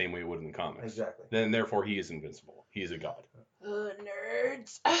him the same way it would in the comics. Exactly. Then therefore he is invincible. He is a god.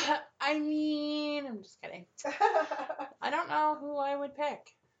 Nerds. I mean, I'm just kidding. I don't know who I would pick.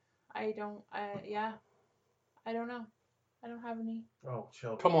 I don't. I don't know. I don't have any. Oh,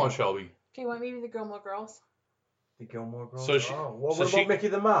 Shelby. Come on, Shelby. Okay, well, maybe the Gilmore Girls. The Gilmore Girls. So she- oh, well, so what she- about Mickey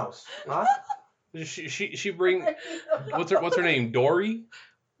the Mouse? Huh? She bring what's her name? Dory?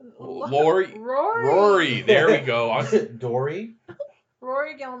 Rory. Rory. There we go. Dory.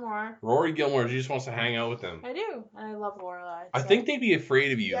 Rory Gilmore. Rory Gilmore. She just wants to hang out with them. I do, and I love Lorelai. I so- think they'd be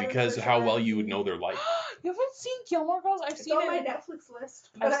afraid of you Yeah, because for how sure. well you would know their life. You haven't seen Gilmore Girls? I've It's seen on my it. Netflix list.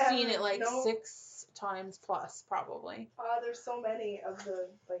 But I've I seen it haven't- like no. 6 times plus, probably. There's so many of the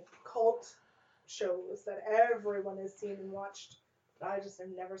like cult shows that everyone has seen and watched. That I just have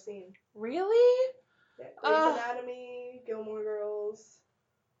never seen. Really? Yeah, Grey's Anatomy, Gilmore Girls,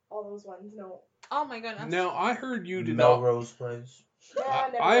 all those ones. No. Oh my goodness. Now I heard you did not. Melrose Place. Yeah,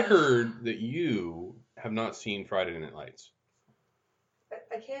 never I watched. heard that you have not seen Friday Night Lights.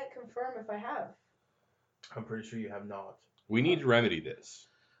 I can't confirm if I have. I'm pretty sure you have not. We need to remedy this.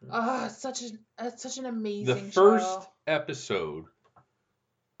 Oh, it's such an The amazing first show. episode,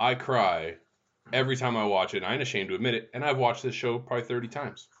 I cry every time I watch it. And I ain't ashamed to admit it. And I've watched this show probably 30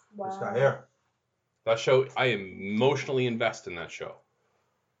 times. Wow. This guy here. That show, I emotionally invest in that show.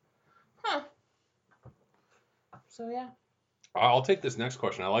 Huh. So yeah, I'll take this next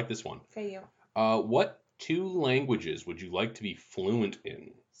question. I like this one. okay, you. What 2 languages would you like to be fluent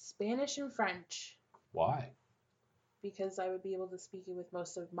in? Spanish and French, Why? because I would be able to speak it with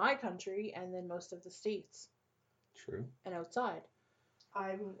most of my country and then most of the states True. and outside.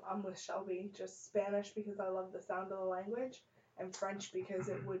 I'm with Shelby. Just Spanish because I love the sound of the language, and French because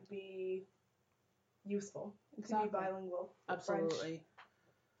it would be useful to Exactly. be bilingual. with French. Absolutely.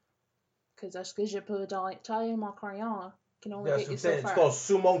 Because est-ce que je peux tailler mon crayon can only That's get what you I'm so saying. It's far. called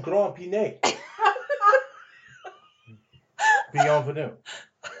Summon Grand Pinet. Bienvenue.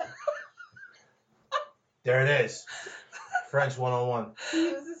 There it is. French 101. He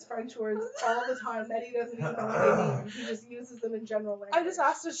uses French words all the time that he doesn't even know what they mean. He just uses them in general language. I just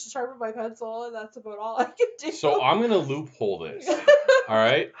asked to sharpen my pencil, and that's about all I can do. So I'm gonna loophole this. All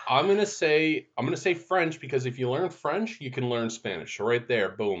right. I'm gonna say French because if you learn French, you can learn Spanish. So right there,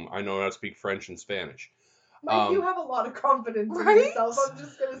 boom. I know how to speak French and Spanish. Mike, you have a lot of confidence right? in yourself, I'm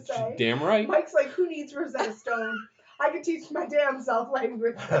just going to say. Damn right. Mike's like, who needs Rosetta Stone? I can teach my damn self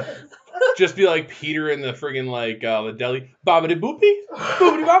language. Just be like Peter in the friggin' like the deli. Bobbity boopy,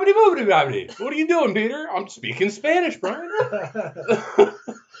 boopity bobbity boopity bobbity. What are you doing, Peter? I'm speaking Spanish, Brian.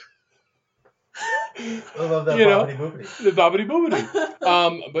 I love that You know? bobbity boopity. The bobbity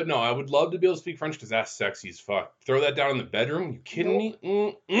boopity. But no, I would love to be able to speak French because that's sexy as fuck. Throw that down in the bedroom. You kidding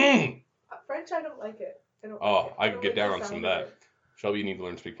me? French, I don't like it. Oh, like it. I could don't get like down the on some sound of of that. it. Shelby, you need to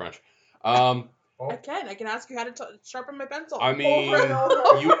learn to speak French. I can ask you how to sharpen my pencil. I mean, Over and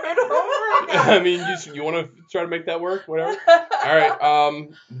over. you. and over again. I mean, you want to try to make that work, whatever. All right.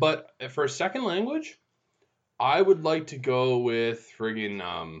 But for a second language, I would like to go with friggin'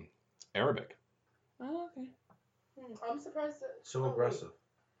 Arabic. Oh, okay. I'm surprised that. So aggressive.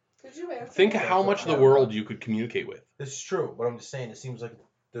 Did you answer? Think of that? how much of the world you could communicate with. This is true, but I'm just saying it seems like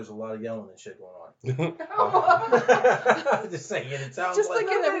there's a lot of yelling and shit going on. I'm just saying it sounds Just like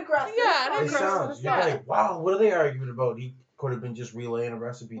like a an bit aggressive. Yeah, an it aggressive. sounds. You're Yeah. like, wow, what are they arguing about? He could have been just relaying a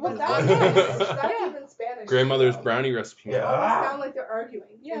recipe. Well, to that's his Spanish. wife. That's Yeah. even Spanish. Grandmother's too. brownie recipe. They Yeah. always sound like they're arguing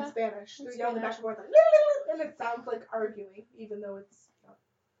Yeah. in Spanish. They're In yelling back Spanish. and forth like, and it sounds like arguing, even though it's not.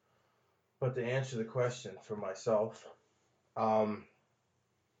 But to answer the question for myself,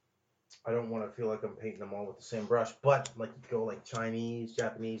 I don't want to feel like I'm painting them all with the same brush, but like go like Chinese,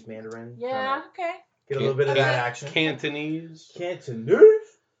 Japanese, Mandarin. Yeah, kinda okay. Get a little bit of Okay. that action. Cantonese. Cantonese.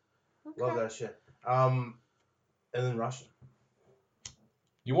 Okay. Love that shit. And then Russian.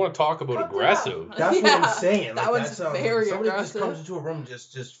 You want to talk about Cut it aggressive? That's what Yeah, I'm saying. that Like, one's that sounds very like somebody aggressive. just comes into a room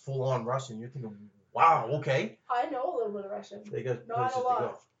just full on Russian. You're thinking, wow, okay. I know a little bit of Russian. They got Not places a to lot.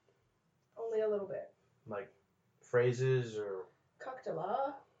 go. Only a little bit. Like phrases or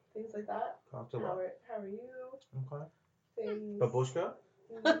Koktala, things like that. cocktail. How are you? Okay. Things. Babushka?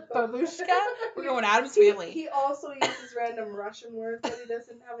 Babushka? We're going Adam's family. He also uses random Russian words that he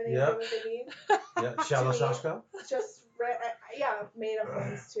doesn't have any Yeah. idea what they mean. Yeah. Shalashashka? Just, made up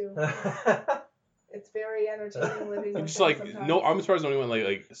ones too. It's very entertaining living with Just him like sometimes. no, I'm surprised no one went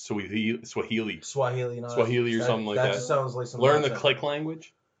like Swahili. Swahili, no, Swahili or something like that. Just sounds like some Learn the nonsense. click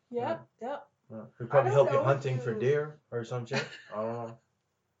language. Yeah, yeah. Yeah. He'd probably I help don't you know hunting if for you- deer or some shit. I don't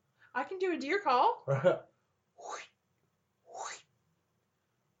I can do a deer call. know.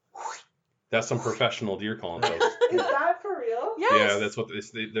 That's some professional deer calling, folks. Is that for real? real? Yes. Yeah, that's what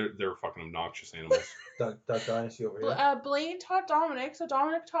they're fucking obnoxious animals. Duck Dynasty over here. Blaine taught Dominic, so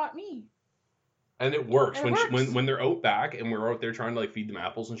Dominic taught me. And it works. And it works. When they're out back and we're out there trying to like feed them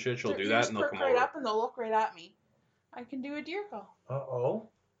apples and shit, she'll Their do ears that and they'll perk come right over. up and they'll look right at me. I can do a deer call. Uh-oh.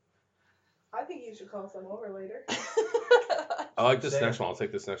 I think you should call some over later. I like this Say next it. one. I'll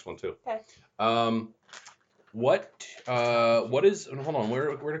take this next one too. Okay. What is? Hold on. Where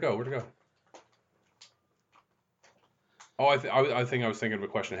to go? Where to go? Oh, I think I was thinking of a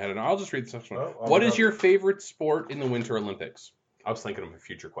question ahead, and I'll just read this next one. Oh, What is your favorite sport in the Winter Olympics? I was thinking of a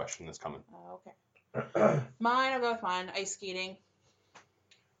future question that's coming. Okay. Mine, I'll go with mine. Ice skating.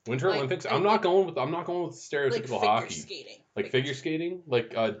 Winter Olympics. I'm not going with stereotypical Like hockey. Skating. Like figure skating,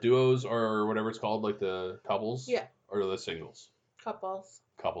 like duos or whatever it's called, like the couples. Yeah. Or the singles. Couples.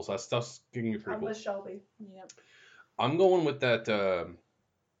 That stuff's getting pretty I'm cool. with Shelby. Yep. I'm going with that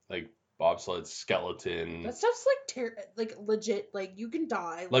like bobsled skeleton. That stuff's like legit. Like you can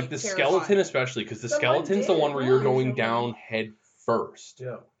die. Like the terrifying. skeleton especially, because the Someone skeleton's the did, one where you're yeah. going down head first.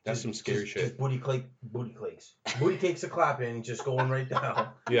 Yeah. That's some scary shit. Just booty cakes. Booty cakes are clapping, just going right down.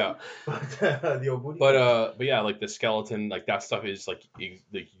 Yeah. But the old booty But yeah, like the skeleton, like that stuff is like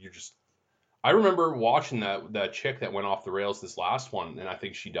you're just. I remember watching that chick that went off the rails this last one, and I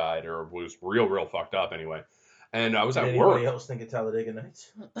think she died or was real fucked up anyway. And I was at work. Anybody else think of Talladega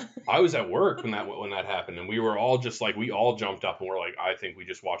Nights? I was at work when that happened, and we were all just like, we all jumped up and we're like, I think we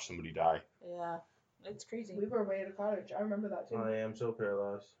just watched somebody die. Yeah. It's crazy. We were away at a cottage. I remember that too. I am so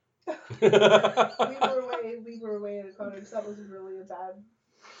paralyzed. we were away at a cottage. That was really a bad,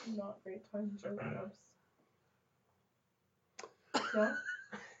 not great time to No?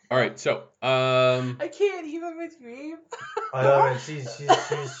 All right, so I can't even with you. I know,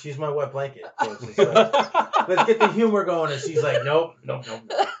 man. She's my wet blanket. So it's just like, let's get the humor going, and she's like, nope.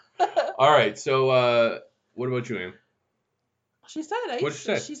 All right, so what about you, Ann? She said ice. What'd she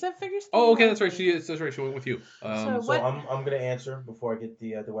say? She said figure skating. Oh, okay, that's right. That's right. She went with you. So So I'm gonna answer before I get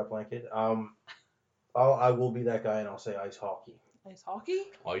the wet blanket. I will be that guy, and I'll say ice hockey. Ice hockey?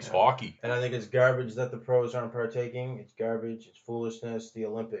 Ice hockey. And I think it's garbage that the pros aren't partaking. It's garbage. It's foolishness. The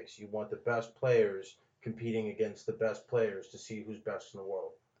Olympics. You want the best players competing against the best players to see who's best in the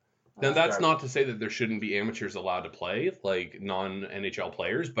world. Now, that's not to say that there shouldn't be amateurs allowed to play, like non-NHL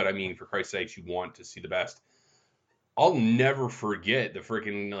players, but I mean, for Christ's sakes, you want to see the best. I'll never forget the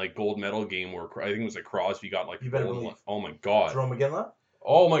freaking like gold medal game where I think it was like Crosby got like You better gold. believe. Oh my god. Jerome McGinley?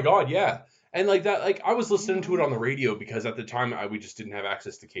 Oh my god, yeah. And like that, like I was listening to it on the radio because at the time we just didn't have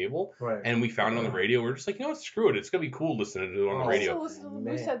access to cable, Right. and we found it on the radio. We're just like, you know what, screw it. It's gonna be cool listening to it on the Oh. radio. Also listen to the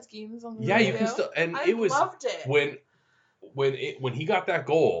Man. Moosehead schemes on the Yeah, radio. you can still, and I it was loved it. when he got that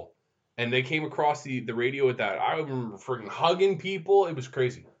goal, and they came across the radio with that. I remember freaking hugging people. It was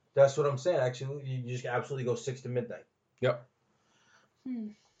crazy. That's what I'm saying. Actually, you just absolutely go 6 to midnight. Yep.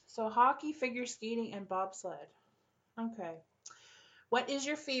 So hockey, figure skating, and bobsled. Okay. What is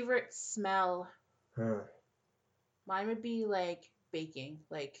your favorite smell? Mine would be like baking,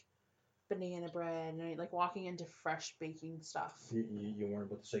 like banana bread, and like walking into fresh baking stuff. You weren't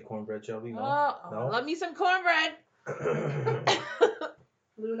about to say cornbread, Shelby? No? Oh, love me some cornbread.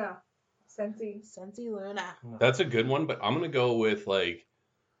 Luna. Scentsy. Scentsy Luna. That's a good one, but I'm gonna go with like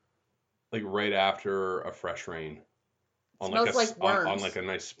right after a fresh rain. Smells like worms. On like a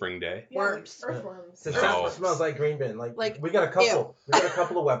nice spring day. Yeah, Worms. Like earthworms. It smells like green bin. Like we got a couple. ew. We got a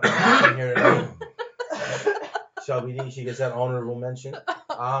couple of weapons in here tonight. Shelby D, she gets that honorable mention.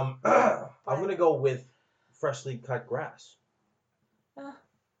 I'm gonna go with freshly cut grass.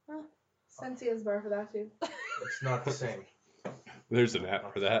 Scentsy has bar for that too. It's not the same. There's an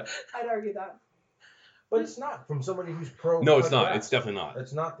app for that. I'd argue that. But it's not from somebody who's pro. No, it's cut not. grass. It's definitely not.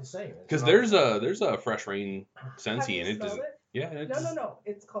 It's not the same. It's Because not- there's a fresh rain Have Scentsy, you and it smelled doesn't. it? Yeah. It No, does- no.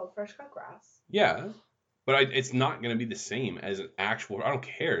 It's called fresh cut grass. Yeah, but it's not gonna be the same as an actual. I don't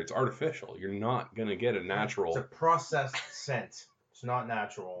care. It's artificial. You're not gonna get a natural. It's a processed scent. It's not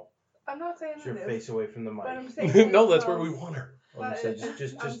natural. I'm not saying It's your it face is. away from the But I'm mic. saying that No, it that's where we smells- want her. Like I but said,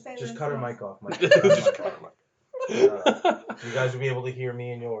 I'm saying just that cut her it mic off. Mike. Just cut her You guys will be able to hear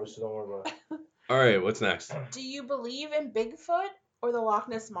me and yours, so don't worry about it. All right, what's next? Do you believe in Bigfoot or the Loch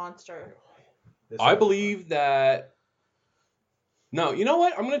Ness Monster? I believe that. No, you know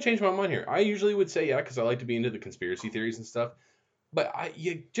what? I'm gonna change my mind here. I usually would say yeah because I like to be into the conspiracy theories and stuff. But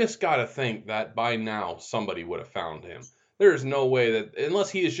you just gotta think that by now somebody would have found him. There's no way that unless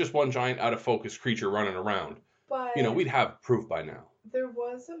he is just one giant out of focus creature running around, But we'd have proof by now. there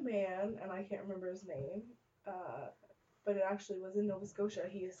was a man, and I can't remember his name, but it actually was in Nova Scotia.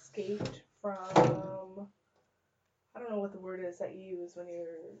 He escaped from, I don't know what the word is that you use when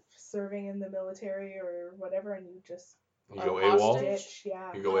you're serving in the military or whatever, and you just You go hostage? AWOL? Ditch,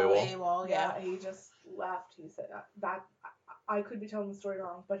 yeah. You go AWOL? AWOL, yeah. He just left. He said that I could be telling the story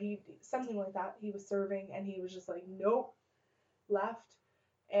wrong, but he something like that. He was serving and he was just like, nope, left.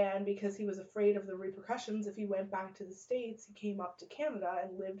 And because he was afraid of the repercussions if he went back to the States, he came up to Canada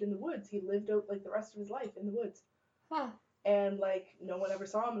and lived in the woods. He lived out like the rest of his life in the woods. Huh. And like no one ever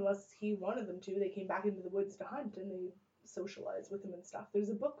saw him unless he wanted them to. They came back into the woods to hunt and they socialized with him and stuff. There's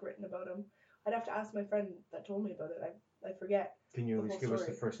a book written about him. I'd have to ask my friend that told me about it. I forget. Can you at The least whole give us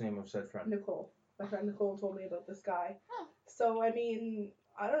the story. first name of said friend? Nicole. My friend Nicole told me about this guy. Huh. So I mean,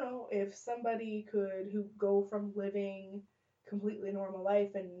 I don't know if somebody who go from living completely normal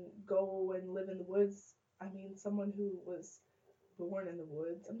life and go and live in the woods. I mean, someone who was born in the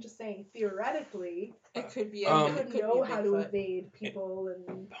woods. I'm just saying, theoretically, It could be Um, it could could know be how to Bigfoot. evade people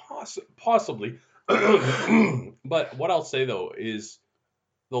and Possibly. But what I'll say though is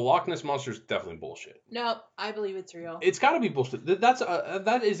the Loch Ness monster is definitely bullshit. No, I believe it's real. It's got to be bullshit.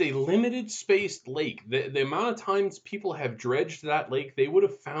 That is a limited spaced lake. The amount of times people have dredged that lake, they would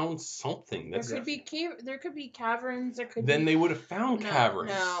have found something. There could be caverns. There could Then be. they would have found caverns.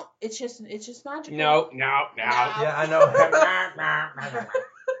 No, it's just magical. No. Yeah, I know.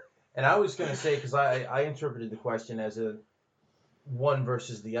 And I was gonna say, because I interpreted the question as a one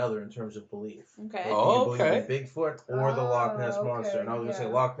versus the other in terms of belief. Okay. Like, do you Oh, believe okay. in Bigfoot or the Loch Ness Oh, monster? And I was okay, gonna say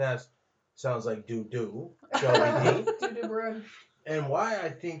yeah. Loch Ness sounds like doo Shelby D. Doo-doo Bruin. And why I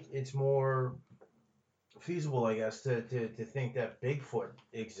think it's more feasible, I guess, to think that Bigfoot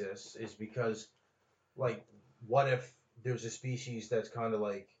exists is because, like, what if there's a species that's kind of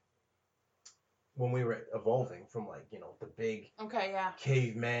like when we were evolving from, like, the big Okay, yeah.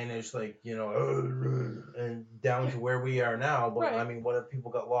 caveman-ish, like, and down to where we are now. But Right. I mean, what if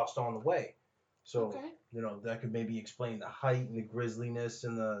people got lost on the way? So Okay. that could maybe explain the height and the grisliness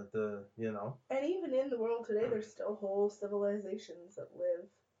and the. And even in the world today, there's still whole civilizations that live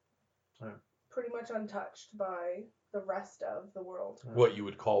Yeah. pretty much untouched by the rest of the world. What you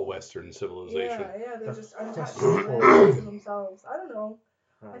would call Western civilization. Yeah, they're just untouched. Oh. They live to themselves. I don't know.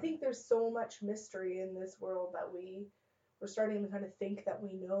 Yeah. I think there's so much mystery in this world that we're starting to kind of think that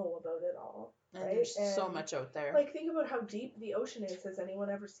we know about it all. And right? there's so And, much out there. Like, think about how deep the ocean is. Has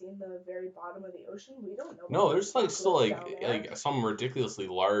anyone ever seen the very bottom of the ocean? We don't know. No, what there's the like fuck still lives like down there. like some ridiculously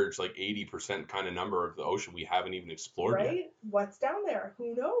large, like 80% kind of number of the ocean we haven't even explored yet. Right? What's down there?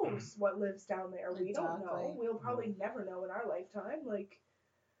 Who knows what lives down there? We don't know. Exactly. We'll probably never know in our lifetime. Like,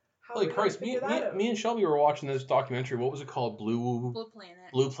 how Holy are we gonna Christ, me, figure that out? me and Shelby were watching this documentary. What was it called? Blue Planet.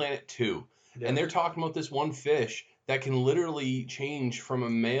 Blue Planet 2. Yeah. And they're talking about this one fish that can literally change from a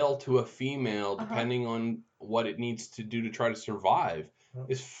male to a female depending on what it needs to do to try to survive.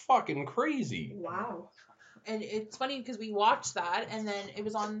 It's fucking crazy. Wow. And it's funny because we watched that, and then it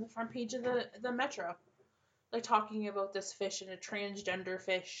was on the front page of the Metro, like talking about this fish and a transgender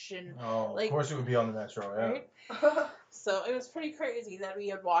fish, and Oh, like, of course it would be on the Metro, yeah. right? So it was pretty crazy that we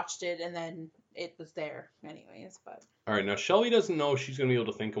had watched it, and then it was there, anyways. But All right, now Shelby doesn't know if she's going to be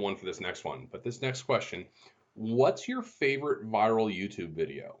able to think of one for this next one, but this next question: what's your favorite viral YouTube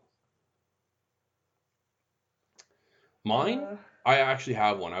video? Mine? I actually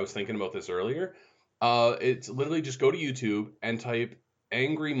have one. I was thinking about this earlier. It's literally just go to YouTube and type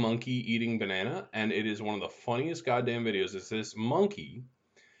angry monkey eating banana, and it is one of the funniest goddamn videos. It's this monkey,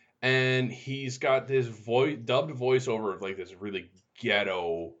 and he's got this dubbed voiceover of like this really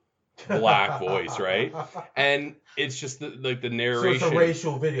ghetto black voice, right? And it's just the narration. So it's a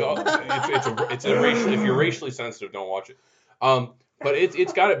racial video. It's a racial. If you're racially sensitive, don't watch it. But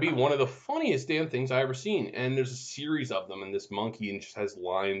it's got to be one of the funniest damn things I ever seen. And there's a series of them, and this monkey and just has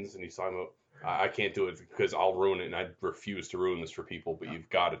lines, and he's talking about, I can't do it because I'll ruin it, and I refuse to ruin this for people. But you've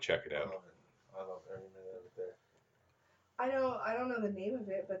got to check it out. I love every minute of it there. I don't know the name of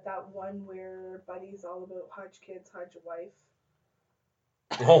it, but that one where Buddy's all about Hudge kids, Hudge your wife.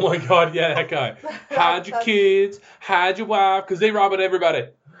 Oh my God, yeah, that guy. Hide your kids, hide your wife, because they robbing everybody.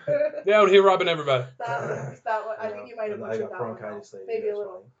 They out here robbing everybody. That one. I think you might have I butchered got that one. bronchitis later. Maybe a that's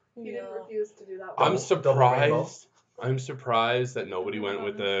little. why. You didn't refuse to do that one. I'm Double rainbow. surprised. I'm surprised that nobody went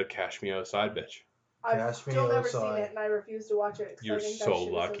with the Cash Me Outside bitch. I've Cash me still never outside. seen it, and I refuse to watch it. 'Cause You're I think so that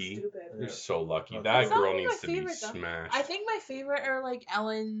shit lucky. Is so stupid. You're so lucky. Okay. That It's not girl one of needs my to be favorites, though. smashed. I think my favorite are like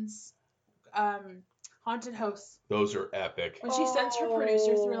Ellen's haunted house. Those are epic. When she sends her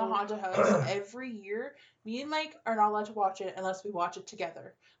producer through the Oh. haunted house every year, me and Mike are not allowed to watch it unless we watch it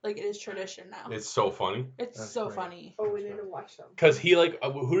together. Like, it is tradition now. It's so funny. It's That's so great. funny. Oh, we need to watch them. Cause he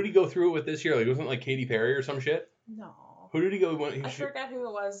who did he go through with this year? Like, wasn't it like Katy Perry or some shit? No. Who did he go? I forget who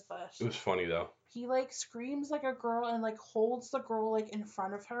it was, but It was funny though. he like screams like a girl and like holds the girl like in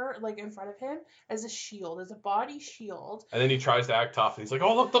front of her, like in front of him as a shield, as a body shield. And then he tries to act tough, and he's like,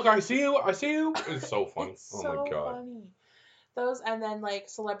 "Oh look, I see you, I see you." It's so funny. It's Oh so my god. funny. Those and then like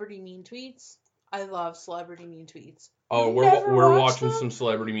celebrity mean tweets. I love celebrity mean tweets. Oh, You we're never we're watched watching them? some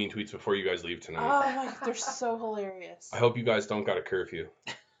celebrity mean tweets before you guys leave tonight. Oh my, they're so hilarious. I hope you guys don't got a curfew.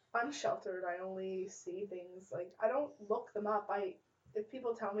 I'm sheltered. I only see things like I don't look them up. If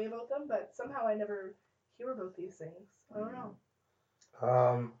people tell me about them, but somehow I never hear about these things. I don't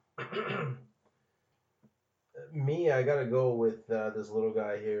know. Me, I gotta go with this little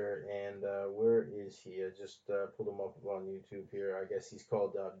guy here, and where is he? I just pulled him up on YouTube here. I guess he's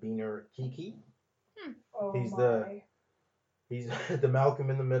called Beaner Kiki. Oh He's my. He's the Malcolm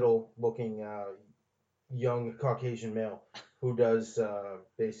in the Middle looking young Caucasian male who does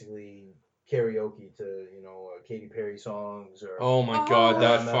basically karaoke to Katy Perry songs or Oh my god,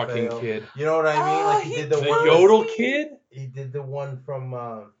 that LMFAO. fucking kid. You know what I mean? Like he Oh, did the The one. yodel kid? He did the one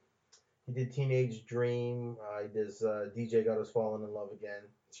from. He did Teenage Dream. He does DJ Got Us Falling in Love Again.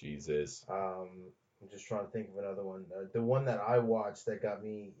 Jesus. I'm just trying to think of another one. The one that I watched that got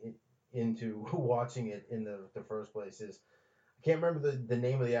me into watching it in the first place is I can't remember the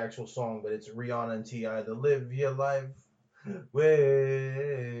name of the actual song, but it's Rihanna and T.I. The Live Your Life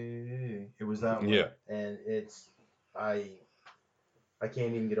Way. It was that one. Yeah. And it's I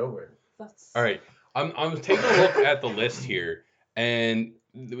can't even get over it. That's All right. I'm taking a look at the list here, and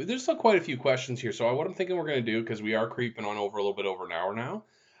there's still quite a few questions here. So what I'm thinking we're gonna do, because we are creeping on over a little bit over an hour now.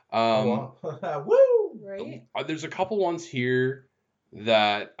 Wow. Woo! right. There's a couple ones here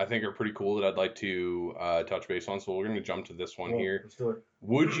that I think are pretty cool that I'd like to touch base on. So we're gonna jump to this one Well, here. let's do it.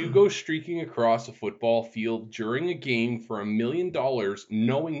 Would you go streaking across a football field during a game for $1 million,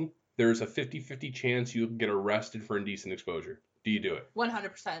 knowing there's a 50-50 chance you'll get arrested for indecent exposure? Do you do it?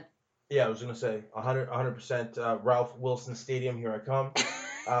 100%. Yeah, I was gonna say 100%. Ralph Wilson Stadium, here I come.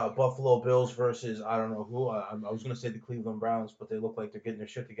 Buffalo Bills versus I don't know who. I was gonna say the Cleveland Browns, but they look like they're getting their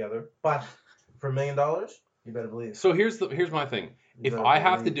shit together. But for $1 million, you better believe. So here's my thing. You If better I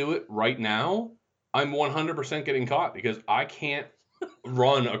have to believe. do it right now, I'm 100% getting caught because I can't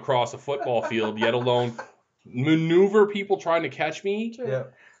run across a football field, yet alone maneuver people trying to catch me, True.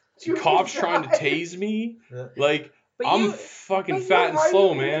 Yeah, cops trying to tase me. yeah. Like, But I'm you, fucking But fat and are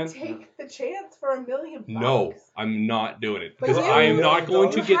slow, you gonna man. Take the chance for $1 million. No, I'm not doing it But because you- I am not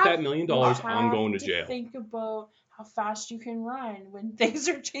going to You get have- that $1 million. you I'm have going to jail. Think about how fast you can run when things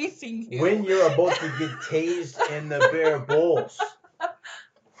are chasing you. When you're about to get tased in the bare balls,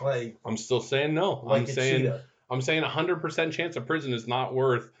 like I'm still saying no. a cheetah. I'm saying 100% chance of prison is not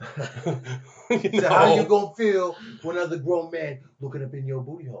worth. So how you gonna feel when other grown men looking up in your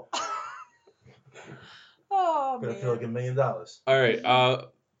booty hole? Oh Gonna man. feel like $1 million. All right.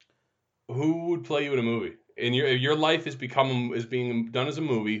 Who would play you in a movie? In your life is being done as a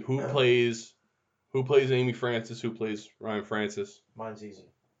movie. Who plays Amy Francis? Who plays Ryan Francis? Mine's easy.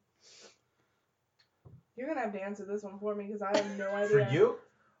 You're gonna have to answer this one for me because I have no idea. For you,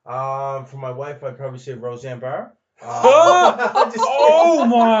 for my wife, I'd probably say Roseanne Barr. Oh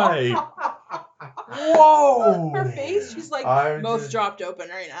my! Whoa! Her face, she's like I'm mouth just dropped open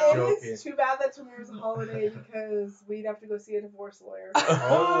right And now. joking. it's too bad that tomorrow's a holiday because we'd have to go see a divorce lawyer. Oh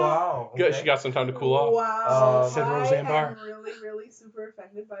wow. Good, Okay. she got some time to cool off. Wow. Said I Roseanne am Barr. really, really super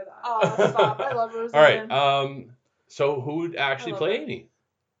offended by that. Oh, stop! I love All Roseanne. right. So who would actually I love play her. Amy?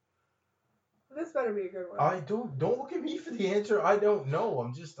 This better be a good one. I don't look at me for the answer. I don't know.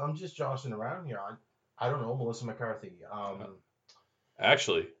 I'm just joshing around here. I don't know. Melissa McCarthy.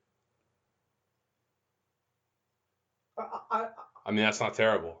 Actually, I mean that's not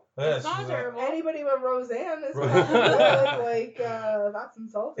terrible. It's not terrible. Anybody but Roseanne is Right. probably that's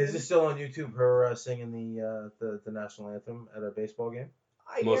insulting. Is it still on YouTube? Her singing the national anthem at a baseball game?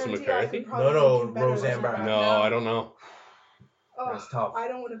 I Melissa guarantee McCarthy? I could probably No, do better Roseanne than Barr. that. No, I don't know. Oh, That's tough. I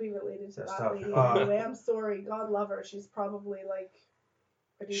don't want to be related to That's that tough. lady anyway. I'm sorry. God love her. She's probably like.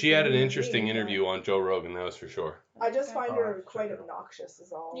 a She had an decent interesting human being, interview on Joe Rogan. That was for sure. but I just find her check quite it out. obnoxious,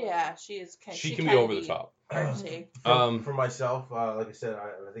 is all. Yeah, she is. She can be over the top. Hard to take. For myself, like I said,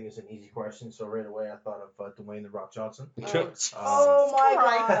 I think it's an easy question. So right away, I thought of Dwayne the Rock Johnson. Oh my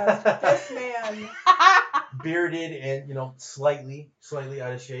Christ. God, this man Bearded and slightly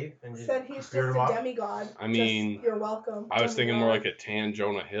out of shape, and just said he's just beard him a up. demigod. I mean, you're welcome. I was thinking more demigod. like a tan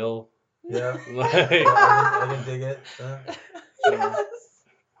Jonah Hill. Yeah, Like, I didn't dig it. Yes.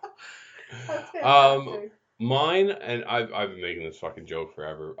 That's fantastic. mine, and I've been making this fucking joke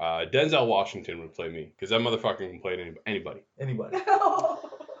forever. Denzel Washington would play me because that motherfucker can play anybody. Anybody?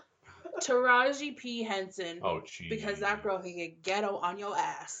 Taraji P. Henson. Oh, gee. Because that girl can get ghetto on your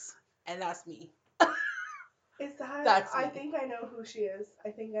ass. And that's me. Is that? That's I me. think I know who she is.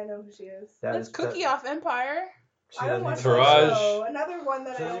 That's Cookie off Empire. I don't watch that Taraj. show. Another one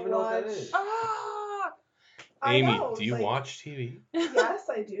that She I doesn't don't even know what watch. that is. Ah, I Amy, know, do you like, watch TV? Yes,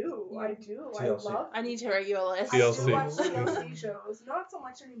 I do. I do. I TLC. love. I need to write you a list. I do TLC. watch TLC shows. Not so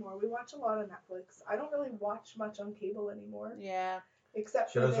much anymore. We watch a lot on Netflix. I don't really watch much on cable anymore. Yeah.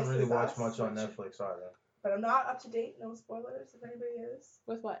 Except She for doesn't This really Is watch Us, much on which- Netflix either. But I'm not up to date. No spoilers if anybody is.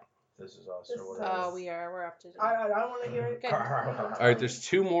 With what? This Is Us This or Is whatever. Us. Oh, we're up to date. I don't want to hear it. Good. All right, there's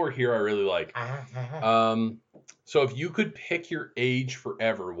two more here I really like. So if you could pick your age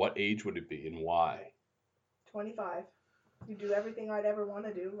forever, what age would it be and why? 25. You do everything I'd ever want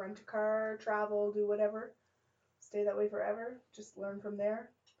to do. Rent a car, travel, do whatever. Stay that way forever. Just learn from there.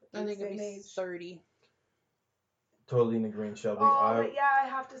 I think it'd Same be age. 30. Totally in the green, Shelby. Oh, but yeah, I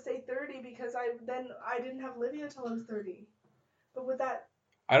have to say 30 because I didn't have Livia until I was 30. But with that,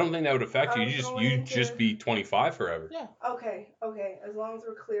 I don't think that would affect you. I'm You going into- just be 25 forever. Yeah. okay, as long as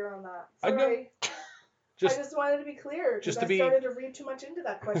we're clear on that. I'd go- Sorry, Just I just wanted to be clear just because to I be- started to read too much into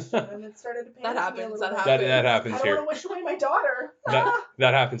that question and it started to panic me a happens, little that bit. happens. that happens I don't here. want to wish away my daughter.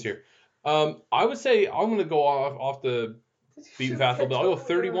 That happens here. I would say I'm gonna go off the beaten path a little bit. I'll go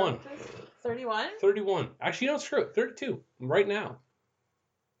 31. 31? 31. Actually, no, screw it. 32. Right now.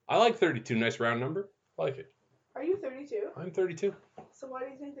 I like 32. Nice round number. I like it. Are you 32? I'm 32. So why do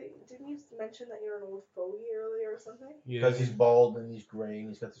you think that? Didn't you mention that you're an old fogey earlier or something? Yeah. Because he's bald and he's gray and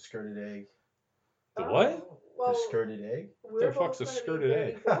he's got the skirted egg. The what? Oh, well, The skirted egg? we're The fuck's both a gonna be skirted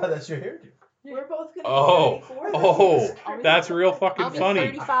egg? 34. That's your hairdo. We're both gonna Oh. be 34. Oh. I'll be- That's real fucking I'll be funny.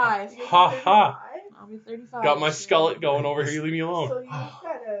 35. You're Ha, 35. ha. I'll be 35. Got my this year. skullet going over here. You leave me alone. So you've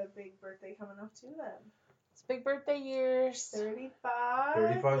got a big birthday coming up too then. It's big birthday years. 35.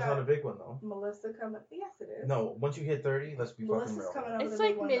 35 is Yeah. not a big one, though. Melissa coming. Yes, it is. No, once you hit 30, let's be fucking Melissa's real. coming up It's with a like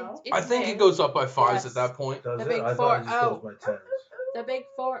big one mid. though. It's I think mid. it goes up by fives Yes. at that point. Does The it? big I thought it just 4-0. goes by tens. The big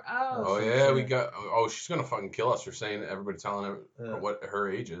 4-0. Oh yeah, we got. Oh, she's gonna fucking kill us for saying everybody telling her Yeah. what her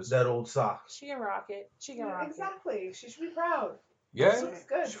age is. That old sock. She can rock it. She can Yeah, rock it. exactly. She should be proud. Yeah, She looks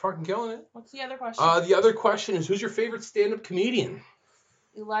good. she's fucking killing it. What's the other question? The other question is, who's your favorite stand-up comedian?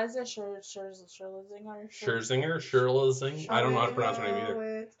 Eliza Scherzinger. Scherzinger. I don't know how to pronounce her name either.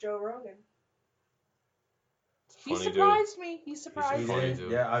 With Joe Rogan. He Funny dude. surprised me. He surprised funny me.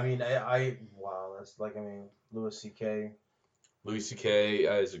 dude. Yeah, I mean, wow, that's like, I mean, Louis C.K. Louis C.K.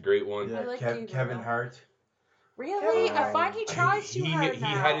 Is a great one. Yeah, I like Kevin Gabriel. Hart. Really? Yeah. I find he tries too hard he now.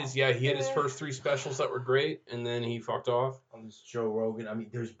 had his he had his Yeah. first 3 specials that were great, and then he fucked off. There's Joe Rogan. I mean,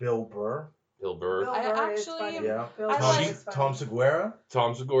 there's Bill Burr. Bill Burr, Bill I Burr is actually- funny. Yeah. Bill I Burr like- is funny. Tom Segura.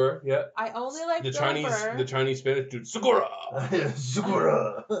 Tom Segura, yeah. I only like The Bill Chinese Burr. Spanish dude, Segura.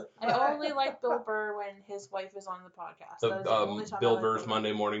 Segura. I only like Bill Burr when his wife is on the podcast. That is the only time I Bill like Burr's Bill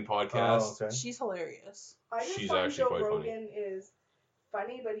Monday Burr. morning podcast. Oh, okay. She's hilarious. I just She's find actually Joe quite funny. Rogan is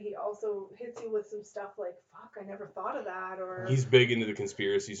funny, but he also hits you with some stuff like, fuck, I never thought of that, or... He's big into the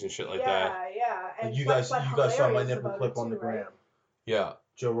conspiracies and shit like that. Yeah. And You but guys saw my hilarious nipple about clip it on the too, right? gram. Yeah.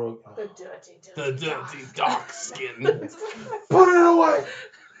 Joe Rogan. The dirty, The dirty dark skin. Put it away.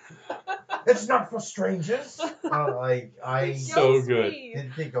 It's not for strangers. I So good. sweet.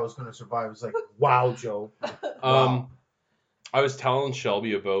 didn't think I was gonna survive. It's like, wow, Joe. I was telling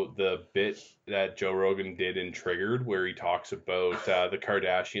Shelby about the bit that Joe Rogan did in Triggered, where he talks about the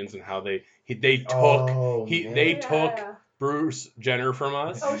Kardashians and how they took Yeah. Bruce Jenner from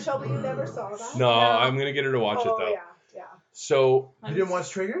us. Oh, Shelby, you never saw that? No, I'm gonna get her to watch it Oh, though. yeah. So You didn't watch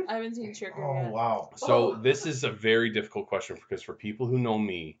Triggered? I haven't seen Trigger Oh yet. wow. So Oh. this is a very difficult question because for people who know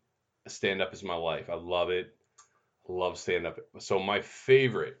me, stand up is my life. I love it. I love stand up. So my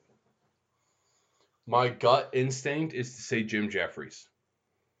gut instinct is to say Jim Jeffries.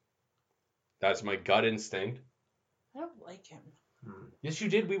 That's my gut instinct. I don't like him. Yes, you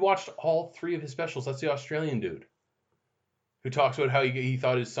did. We watched all 3 of his specials. That's the Australian dude who talks about how he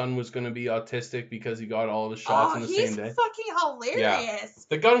thought his son was going to be autistic because he got all of his shots in the he's same day. fucking hilarious.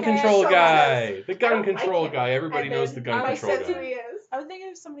 The gun Okay, control so guy. The I gun don't like control him. guy. Everybody And knows then the gun I control said who guy. he is. I was thinking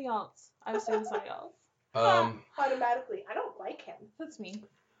of somebody else. I was saying somebody else. Automatically. I don't like him. That's me.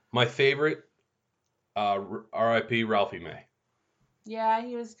 My favorite, R.I.P. Ralphie May. Yeah,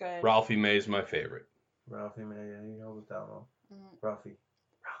 he was good. Ralphie May is my favorite. Ralphie, man, yeah, you know what that one. Mm. Ralphie.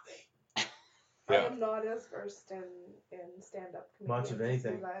 I Yeah. am not as versed in stand-up Much comedians of as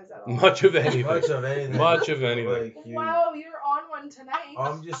anything. you guys at all. Much of anything. Much of anything. Much of anything. Like you, Wow, you're on one tonight.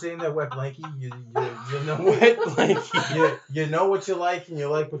 I'm just saying that wet blankie. You know Wet blankie. you know what you like and you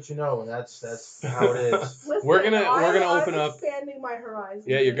like what you know, and that's how it is. Listen, We're gonna open I'm up. expanding my horizons.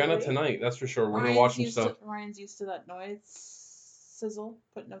 Yeah, you're gonna lately. tonight. That's for sure. We're gonna watch some used stuff. Ryan's used to that noise. Sizzle,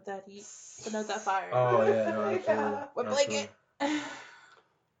 putting out that heat, putting out that fire. Oh yeah, no, absolutely. Yeah. What Absolutely. blanket?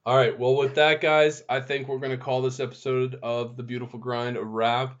 All right. Well, with that, guys, I think we're gonna call this episode of The Beautiful Grind a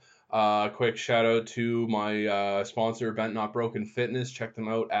wrap. Quick shout out to my sponsor, Bent Not Broken Fitness. Check them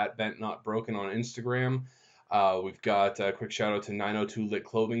out at Bent Not Broken on Instagram. We've got a quick shout out to 902 Lit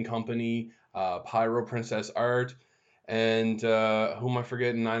Clothing Company, Pyro Princess Art, and who am I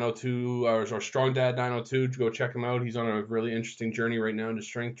forgetting? 902, or Strong Dad 902. Go check him out. He's on a really interesting journey right now into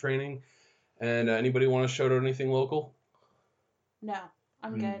strength training. And anybody want to shout out anything local? No,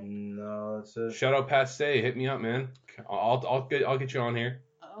 I'm good. No, that's it. Shout out Pat Stay. Hit me up, man. I'll get you on here.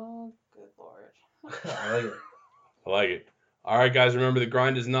 Oh, good lord. I like it. I like it. All right, guys. Remember, the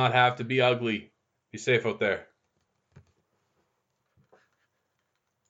grind does not have to be ugly. Be safe out there.